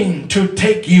 aiming to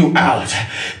take you out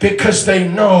because they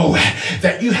know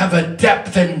that you have a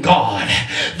depth in God,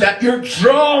 that you're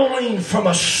drawing from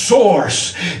a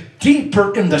source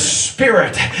deeper in the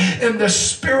spirit, and the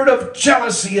spirit of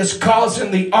jealousy is causing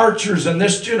the archers in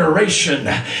this generation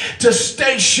to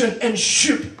station and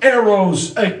shoot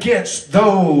arrows against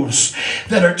those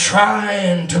that are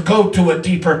trying to go to a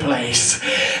deeper place.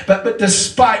 But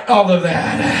despite all of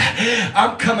that,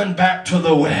 I'm coming back to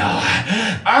the well.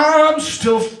 I'm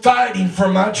still fighting for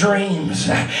my dreams.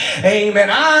 Amen.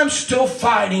 I'm still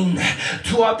fighting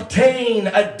to obtain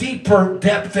a deeper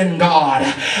depth in God.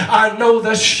 I know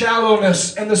the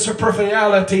shallowness and the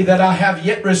superficiality that I have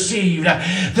yet received.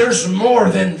 There's more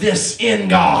than this in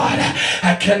God.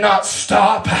 I cannot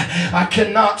stop. I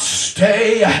cannot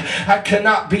stay. I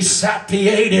cannot be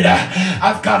satiated.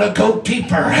 I've got to go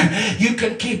deeper. You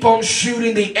can keep on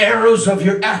shooting the arrows of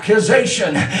your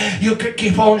accusation. You can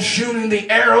keep on shooting the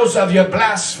arrows of your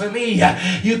blasphemy.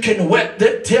 You can wet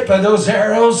the tip of those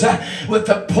arrows with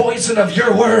the poison of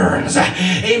your words.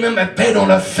 Amen. But they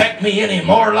don't affect me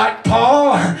anymore like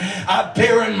Paul. I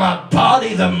bear in my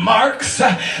body the marks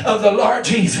of the Lord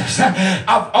Jesus.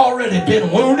 I've already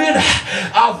been wounded.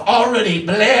 I've already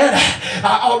bled.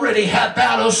 I already have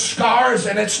battle scars,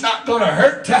 and it's not going to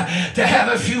hurt to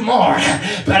have a few more.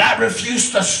 But I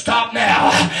refuse to stop now.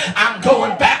 I'm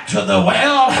going back to the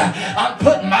well. I'm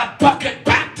putting my bucket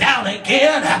back down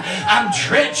again. I'm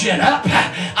dredging up.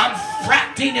 I'm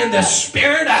fracting in the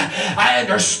spirit. I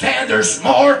understand there's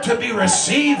more to be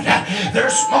received.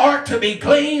 There's more to be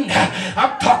gleaned.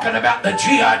 I'm talking about the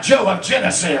G.I. Joe of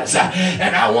Genesis,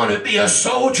 and I want to be a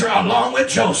soldier along with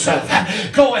Joseph.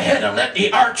 Go ahead and let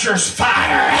the archers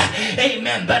fire.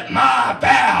 Amen. But my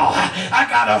bough, I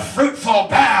got a fruitful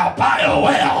bough by a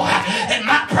well, and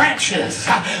my branches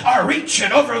are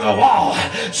reaching over the wall.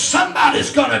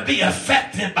 Somebody's going to be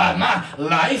affected by my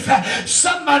life.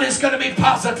 Somebody's going to be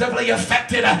positively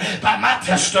affected by my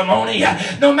testimony.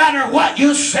 No matter what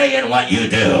you say and what you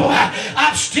do,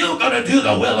 I'm still going to do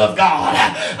the will of God.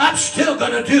 I'm still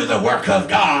going to do the work of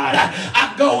God.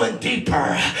 I'm going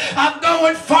deeper. I'm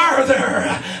going farther.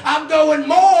 I'm going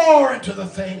more into the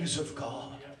things of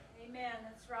God. Amen.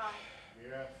 That's right.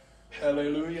 Yeah.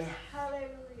 Hallelujah.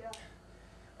 Hallelujah.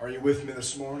 Are you with me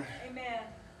this morning? Amen.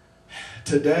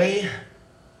 Today,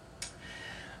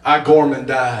 I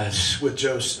gormandize with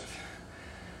Joseph.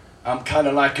 I'm kind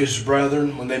of like his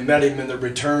brethren when they met him in the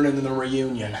return and in the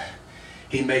reunion.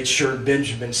 He made sure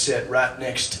Benjamin sat right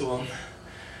next to him.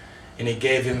 And he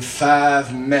gave him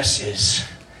 5 messes.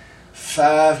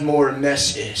 5 more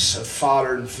messes of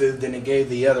fodder and food than he gave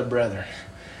the other brethren.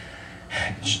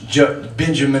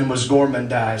 Benjamin was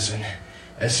gormandizing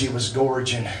as he was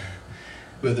gorging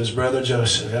with his brother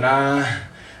Joseph. And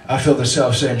I feel the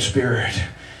self-same spirit,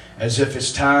 as if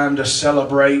it's time to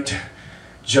celebrate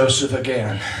Joseph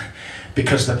again.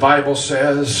 Because the Bible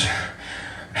says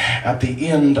at the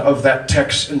end of that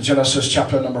text in Genesis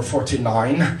chapter number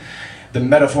 49, the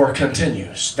metaphor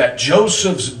continues that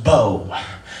Joseph's bow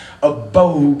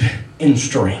abode in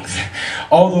strength.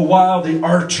 All the while the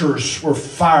archers were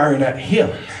firing at him,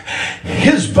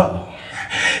 his bow,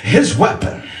 his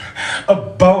weapon,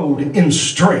 abode in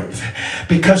strength,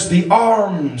 because the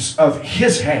arms of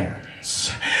his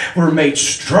hands were made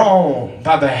strong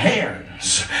by the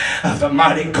hands of the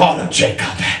mighty God of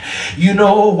Jacob. You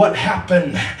know what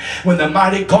happened when the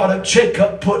mighty God of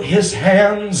Jacob put his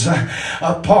hands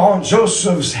upon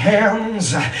Joseph's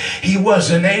hands? He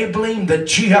was enabling the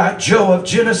G.I. Joe of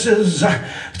Genesis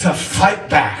to fight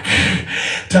back,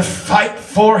 to fight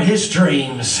for his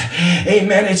dreams.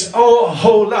 Amen. It's a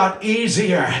whole lot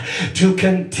easier to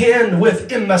contend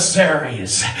with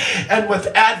emissaries and with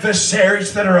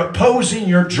adversaries that are opposing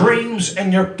your dreams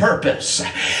and your purpose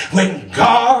when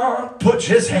God puts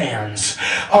his hands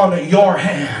on your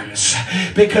hands,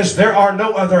 because there are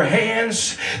no other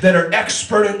hands that are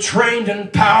expert and trained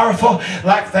and powerful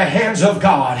like the hands of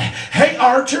God. Hey,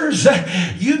 archers,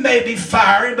 you may be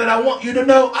firing, but I want you to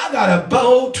know I got a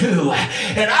bow too,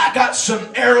 and I got some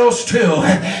arrows too.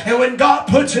 And when God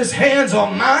puts his hands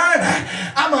on mine,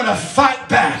 I'm gonna fight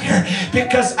back,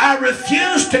 because I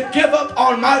refuse to give up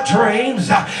on my dreams.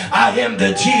 I am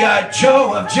the G.I.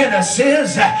 Joe of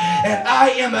Genesis, and I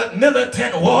am a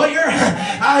militant warrior.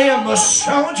 I am a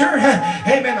soldier.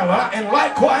 Amen. And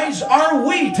likewise are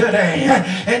we today.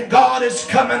 And God is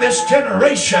coming this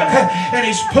generation, and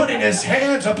he's putting his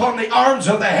hands upon the arms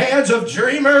of the hands of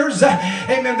dreamers,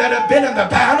 amen, that have been in the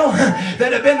battle,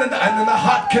 that have been in the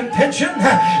hot contention,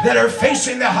 that are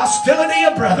facing the hostility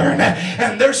of brethren.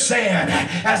 And they're saying,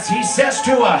 as he says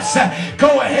to us,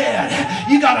 go ahead,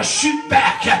 you got to shoot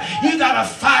back, you got to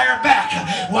fire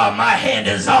back while my hand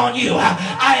is on you.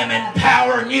 I am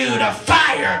empowering you to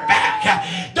fire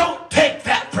back. Don't take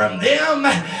that from them.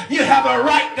 You have a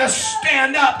right to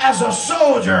stand up as a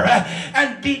soldier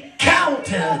and be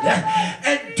counted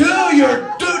and do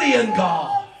your duty in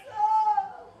God.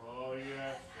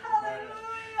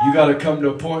 You got to come to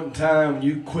a point in time when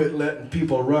you quit letting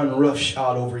people run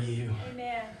roughshod over you.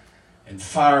 Amen. And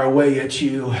fire away at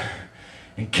you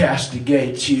and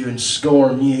castigate you and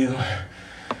scorn you.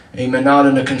 Amen. Not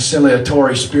in a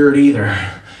conciliatory spirit either,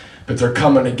 but they're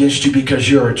coming against you because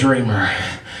you're a dreamer.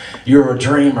 You're a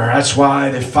dreamer. That's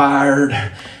why they fired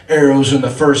arrows in the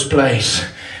first place.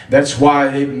 That's why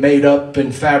they made up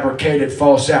and fabricated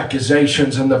false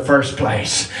accusations in the first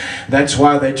place. That's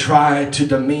why they tried to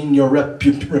demean your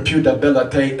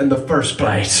reputability in the first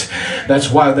place. That's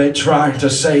why they tried to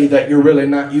say that you're really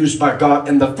not used by God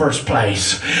in the first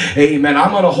place. Amen.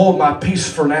 I'm going to hold my peace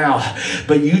for now,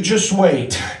 but you just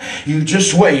wait. You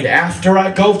just wait. After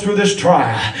I go through this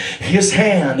trial, his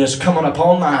hand is coming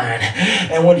upon mine.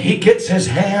 And when he gets his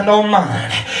hand on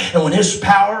mine, and when his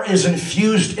power is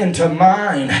infused into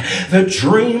mine, the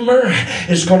dreamer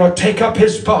is going to take up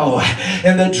his bow.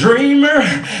 And the dreamer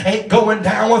ain't going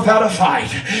down without a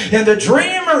fight. And the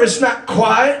dreamer is not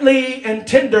quietly and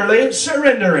tenderly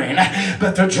surrendering,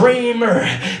 but the dreamer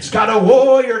has got a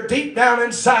warrior deep down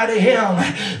inside of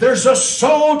him. There's a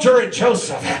soldier in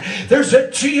Joseph. There's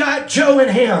a G.I. Joe in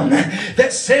him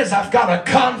that says, I've got a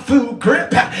kung fu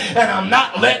grip, and I'm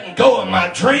not letting go of my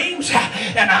dreams,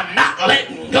 and I'm not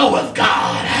letting go of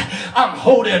God. I'm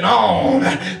holding on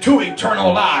to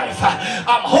eternal life.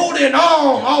 I'm holding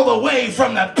on all the way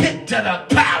from the pit to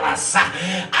the palace.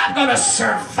 I'm going to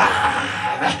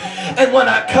survive. And when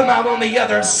I come out on the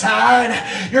other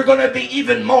side, you're going to be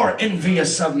even more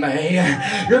envious of me.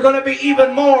 You're going to be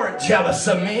even more jealous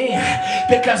of me,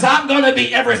 because I'm going to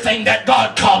be everything that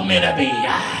God called me to be.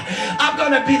 I'm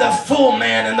going to be the full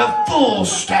man in the full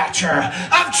stature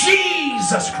of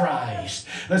Jesus Christ.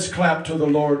 Let's clap to the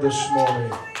Lord this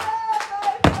morning.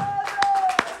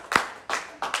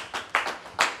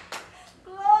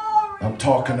 I'm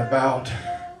talking about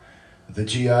the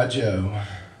G.I. Joe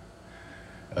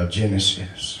of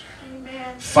Genesis.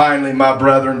 Amen. Finally, my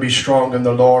brethren, be strong in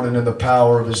the Lord and in the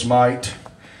power of his might.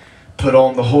 Put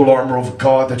on the whole armor of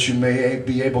God, that you may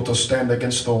be able to stand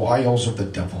against the wiles of the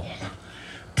devil.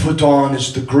 Put on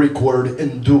is the Greek word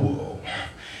enduo.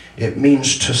 It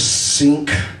means to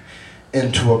sink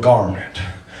into a garment,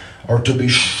 or to be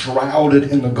shrouded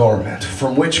in the garment,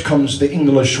 from which comes the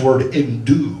English word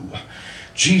endue.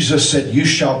 Jesus said, you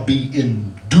shall be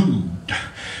endued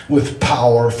with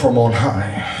power from on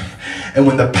high. And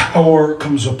when the power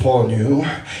comes upon you,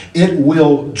 it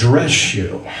will dress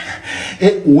you.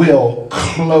 It will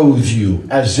clothe you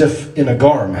as if in a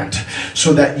garment,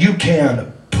 so that you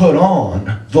can put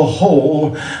on the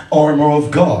whole armor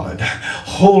of God.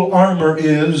 Whole armor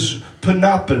is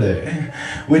panoply,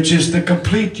 which is the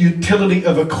complete utility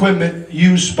of equipment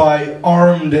used by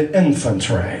armed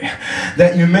infantry,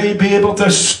 that you may be able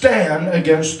to stand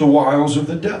against the wiles of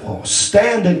the devil.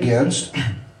 Stand against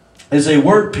is a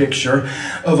word picture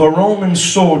of a Roman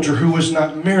soldier who is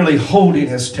not merely holding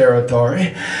his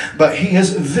territory, but he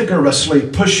is vigorously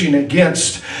pushing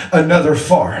against another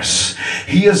force.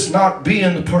 He is not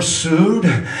being pursued,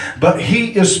 but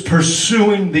he is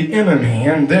pursuing the enemy.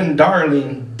 And then,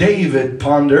 darling David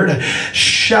pondered,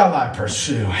 shall I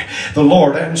pursue? The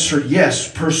Lord answered, yes,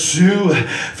 pursue,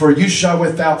 for you shall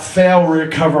without fail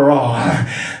recover all.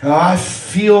 I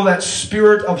feel that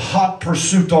spirit of hot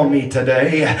pursuit on me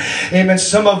today. Amen.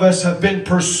 Some of us have been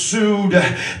pursued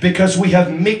because we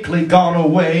have meekly gone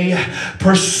away,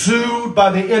 pursued by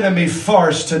the enemy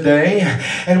farce today,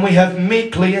 and we have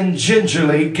meekly and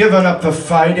gingerly given up the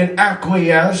fight and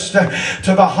acquiesced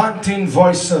to the haunting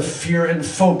voice of fear and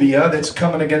phobia that's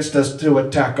coming against us to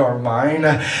attack our mind.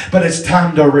 But it's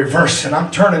time to reverse it.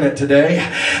 I'm turning it today.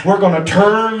 We're going to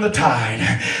turn the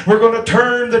tide. We're going to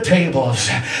turn the tables.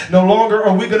 No longer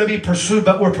are we going to be pursued,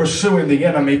 but we're pursuing the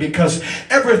enemy, because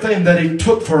everything that he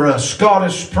took for us, God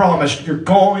has promised you're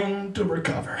going to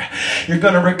recover. You're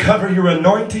going to recover your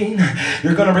anointing.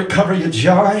 You're going to recover your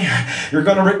joy. You're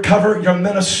going to recover your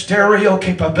ministerial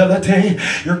capability.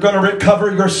 You're going to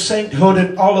recover your sainthood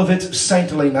and all of its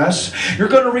saintliness. You're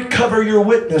going to recover your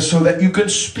witness so that you can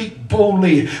speak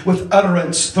boldly with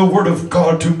utterance the word of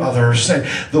God to others.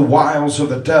 The wiles of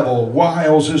the devil.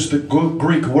 Wiles is the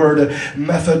Greek word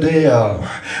methodia,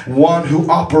 one who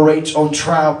operates on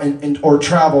or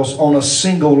travels on a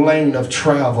single lane of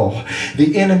travel.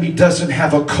 The enemy doesn't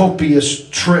have a copious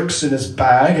tricks in his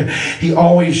bag. He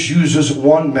always uses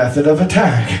one method of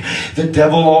attack. The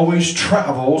devil always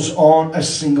travels on a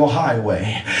single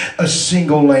highway, a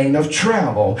single lane of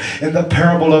travel. In the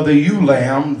parable of the ewe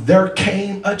lamb, there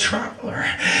came a traveler.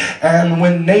 And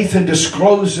when Nathan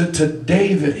disclosed it to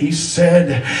David, he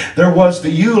said, there was the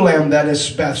ewe lamb, that is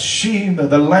Bathsheba.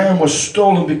 The lamb was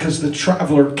stolen because the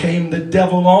traveler came. The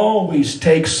devil always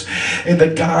takes in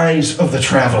the guise of the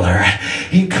traveler.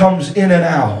 He comes in and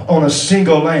out on a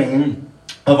single lane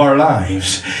of our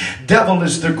lives. Devil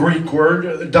is the Greek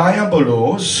word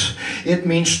diabolos. It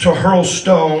means to hurl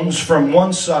stones from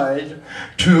one side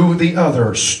to the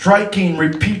other, striking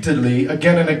repeatedly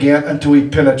again and again until he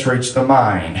penetrates the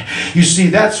mind. You see,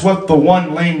 that's what the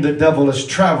one lane the devil is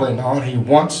traveling on. He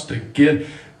wants to get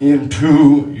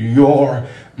into your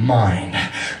mind.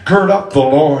 Gird up the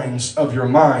loins of your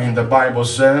mind, the Bible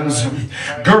says.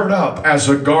 Gird up as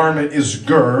a garment is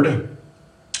girded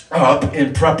up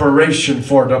in preparation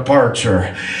for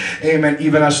departure. Amen.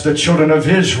 Even as the children of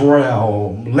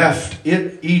Israel left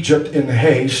Egypt in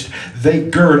haste, they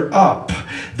gird up.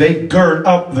 They gird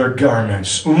up their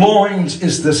garments. Loins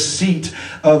is the seat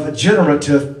of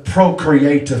generative,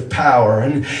 procreative power.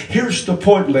 And here's the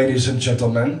point, ladies and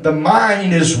gentlemen. The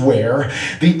mind is where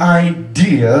the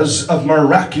ideas of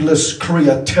miraculous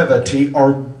creativity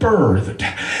are birthed.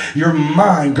 Your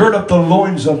mind, gird up the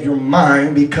loins of your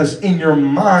mind, because in your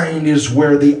mind is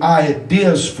where the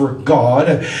ideas for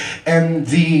God and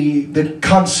the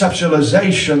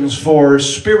conceptualizations for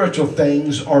spiritual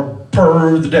things are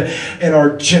birthed and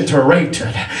are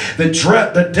generated.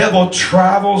 The devil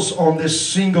travels on this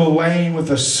single lane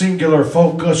with a singular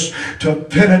focus to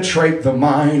penetrate the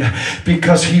mind,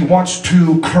 because he wants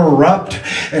to corrupt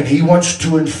and he wants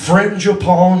to infringe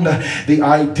upon the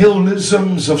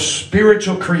idealisms of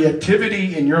spiritual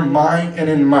creativity in your mind and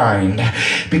in mind.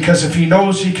 Because if he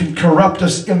knows he can corrupt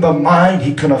us in the mind,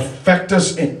 he can affect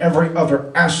us in every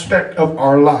other aspect of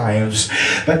our lives.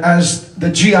 But as the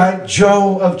G.I.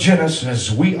 Joe of Genesis,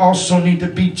 we also need to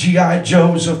be G.I.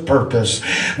 Joes of purpose,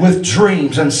 with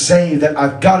dreams, and say that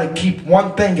I've got to keep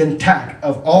one thing intact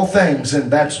of all things, and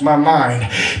that's my mind.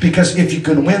 Because if you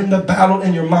can win the battle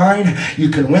in your mind, you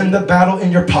can win the battle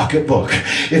in your pocketbook.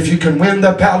 If you can win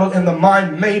the battle in the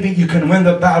mind, maybe you can win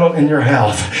the battle in your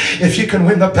health. If you can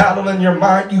win the battle in your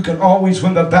mind, you can always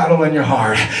win the battle in your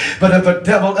heart. But if the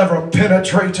devil ever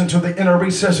penetrates into the inner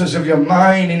recesses of your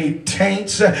mind, and he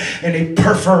taints and he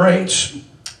perforates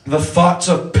the thoughts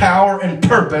of power and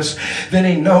purpose, then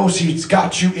he knows he's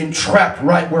got you entrapped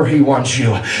right where he wants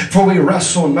you. For we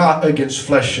wrestle not against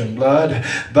flesh and blood,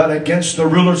 but against the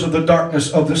rulers of the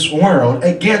darkness of this world.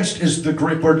 Against is the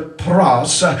Greek word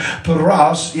paras.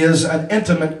 Paras is an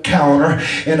intimate counter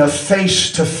in a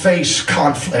face-to-face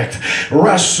conflict.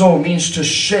 Wrestle means to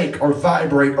shake or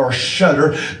vibrate or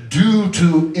shudder due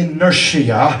to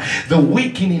inertia, the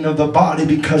weakening of the body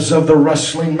because of the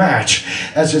wrestling match,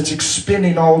 as it's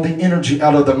expending all the energy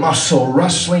out of the muscle.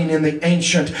 Wrestling in the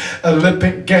ancient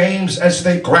Olympic Games, as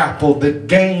they grappled, the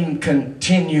game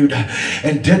continued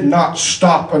and did not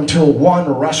stop until one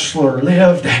wrestler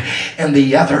lived and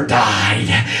the other died.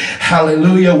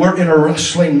 Hallelujah. We're in a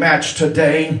wrestling match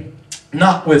today.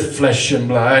 Not with flesh and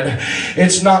blood.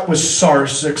 It's not with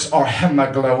SAR6 or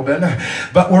hemoglobin,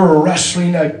 but we're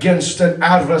wrestling against an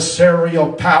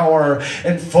adversarial power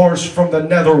and force from the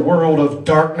netherworld of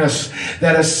darkness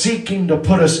that is seeking to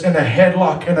put us in a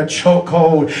headlock and a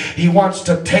chokehold. He wants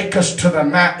to take us to the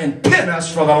mat and pin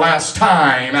us for the last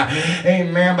time.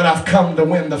 Amen. But I've come to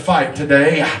win the fight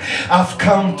today. I've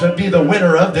come to be the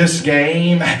winner of this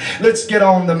game. Let's get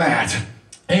on the mat.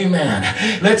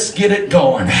 Amen. Let's get it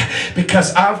going,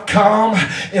 because I've come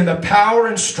in the power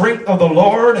and strength of the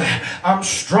Lord. I'm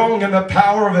strong in the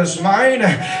power of His might.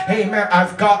 Amen.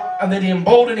 I've got the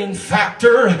emboldening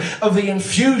factor of the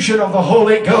infusion of the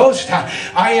Holy Ghost.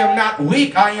 I am not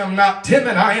weak. I am not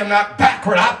timid. I am not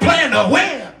backward. I plan to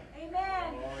win.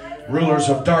 Rulers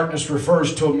of darkness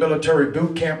refers to a military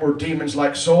boot camp where demons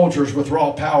like soldiers with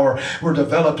raw power were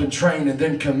developed and trained and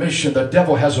then commissioned. The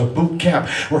devil has a boot camp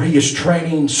where he is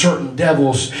training certain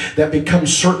devils that become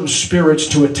certain spirits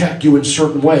to attack you in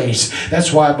certain ways.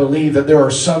 That's why I believe that there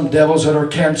are some devils that are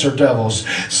cancer devils.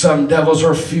 Some devils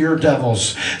are fear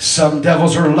devils. Some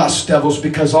devils are lust devils,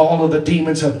 because all of the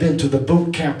demons have been to the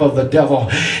boot camp of the devil,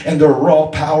 and their raw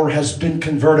power has been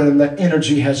converted and the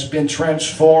energy has been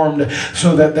transformed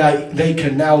so that they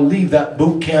can now leave that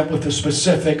boot camp with a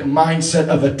specific mindset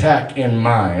of attack in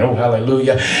mind. Oh,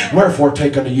 hallelujah. Wherefore,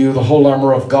 take unto you the whole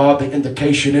armor of God. The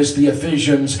indication is the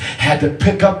Ephesians had to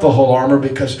pick up the whole armor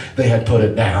because they had put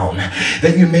it down.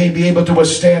 That you may be able to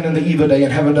withstand in the evil day,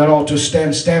 and having done all to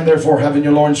stand, stand therefore having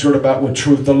your loins girded about with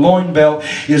truth. The loin belt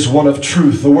is one of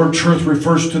truth. The word truth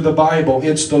refers to the Bible.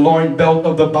 It's the loin belt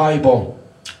of the Bible.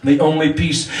 The only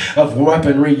piece of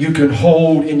weaponry you can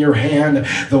hold in your hand,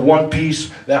 the one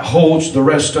piece that holds the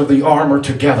rest of the armor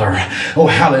together. Oh,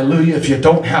 hallelujah. If you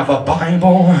don't have a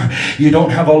Bible, you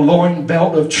don't have a loin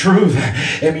belt of truth,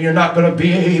 and you're not going to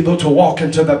be able to walk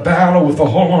into the battle with the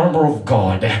whole armor of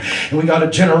God. And we got a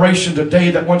generation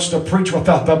today that wants to preach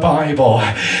without the Bible.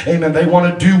 Amen. They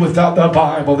want to do without the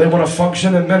Bible. They want to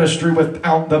function in ministry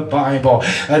without the Bible.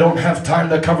 I don't have time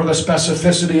to cover the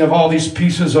specificity of all these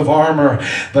pieces of armor,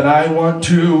 but I want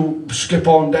to skip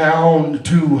on down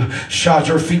to shod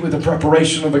your feet with the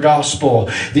preparation of the gospel.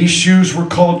 These shoes were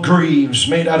called greaves,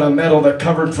 made out of metal that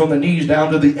covered from the knees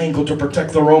down to the ankle to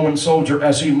protect the Roman soldier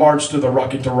as he marched through the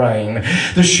rocky terrain.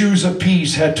 The shoes of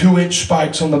peace had 2-inch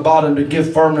spikes on the bottom to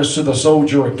give firmness to the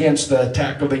soldier against the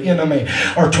attack of the enemy,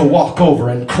 or to walk over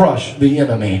and crush the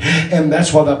enemy. And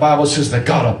that's why the Bible says the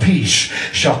God of peace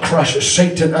shall crush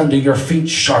Satan under your feet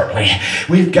shortly.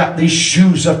 We've got these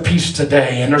shoes of peace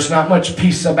today, and there's not much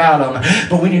peace about them,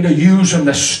 but we need to use them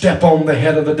to step on the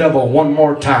head of the devil one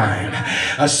more time.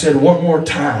 I said one more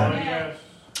time.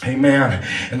 Amen.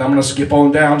 And I'm going to skip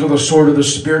on down to the sword of the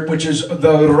Spirit, which is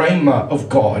the Rhema of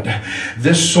God.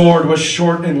 This sword was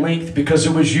short in length because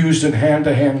it was used in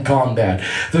hand-to-hand combat.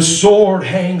 The sword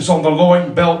hangs on the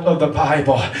loin belt of the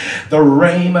Bible. The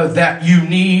Rhema that you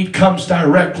need comes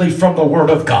directly from the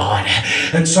Word of God.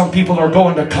 And some people are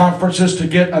going to conferences to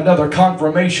get another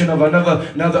confirmation of another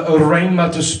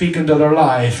Rhema to speak into their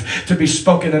life, to be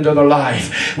spoken into their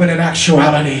life, when in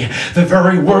actuality, the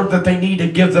very word that they need to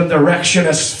give them direction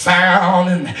is found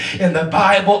in the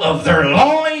Bible of their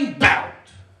loin belt.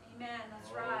 Amen.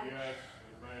 That's right. Oh, yes.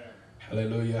 Amen.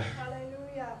 Hallelujah.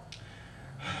 Hallelujah.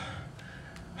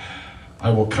 I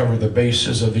will cover the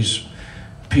bases of these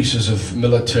pieces of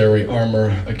military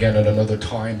armor again at another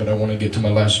time, but I want to get to my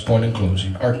last point in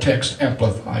closing. Our text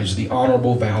amplifies the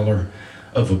honorable valor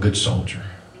of a good soldier.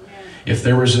 If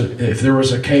there was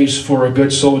a case for a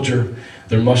good soldier,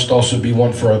 there must also be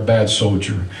one for a bad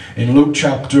soldier. In Luke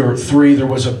chapter 3, there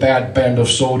was a bad band of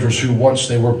soldiers who, once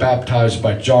they were baptized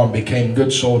by John, became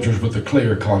good soldiers with a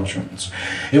clear conscience.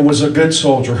 It was a good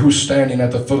soldier who, standing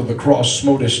at the foot of the cross,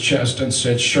 smote his chest and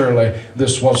said, "Surely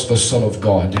this was the Son of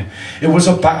God." It was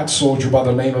a bad soldier by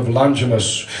the name of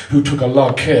Longinus who took a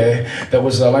laquais, that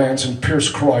was a lance, and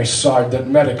pierced Christ's side, that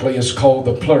medically is called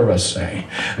the pleurisy.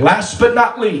 Last but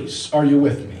not least, are you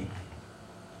with me?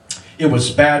 It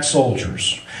was bad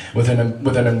soldiers with an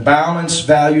imbalanced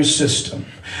value system.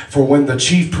 For when the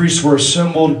chief priests were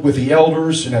assembled with the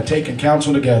elders and had taken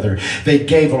counsel together, they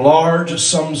gave large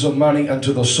sums of money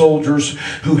unto the soldiers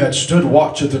who had stood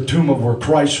watch at the tomb of where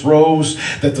Christ rose,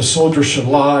 that the soldiers should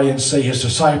lie and say, "His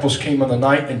disciples came in the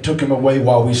night and took him away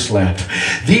while we slept."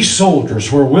 These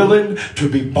soldiers were willing to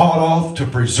be bought off to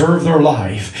preserve their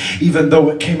life, even though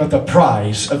it came at the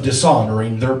price of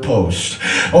dishonoring their post.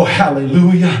 Oh,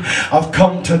 hallelujah. I've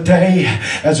come today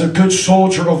as a good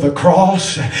soldier of the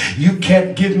cross. You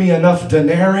can't give me enough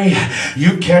denarii.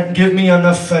 You can't give me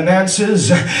enough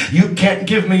finances. You can't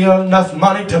give me enough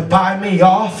money to buy me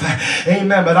off.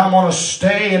 Amen. But I'm going to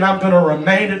stay and I'm going to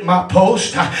remain at my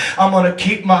post. I'm going to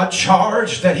keep my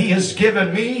charge that He has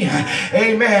given me.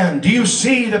 Amen. Do you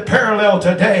see the parallel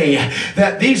today?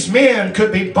 That these men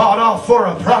could be bought off for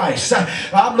a price.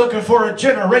 I'm looking for a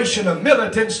generation of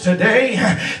militants today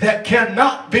that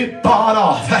cannot be bought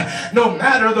off. No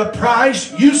matter the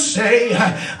price, you say,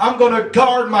 "I'm going to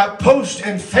guard my post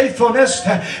in faithfulness,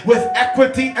 with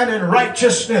equity and in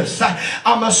righteousness."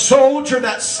 I'm a soldier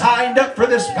that signed up for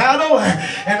this battle,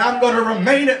 and I'm going to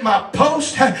remain at my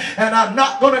post, and I'm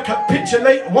not going to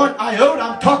capitulate one iota.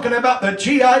 I'm talking about the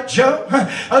G.I. Joe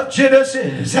of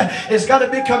Genesis. It's got to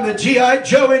become the G.I.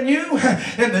 Joe in you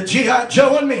and the G.I.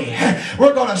 Joe in me.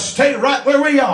 We're going to stay right where we are.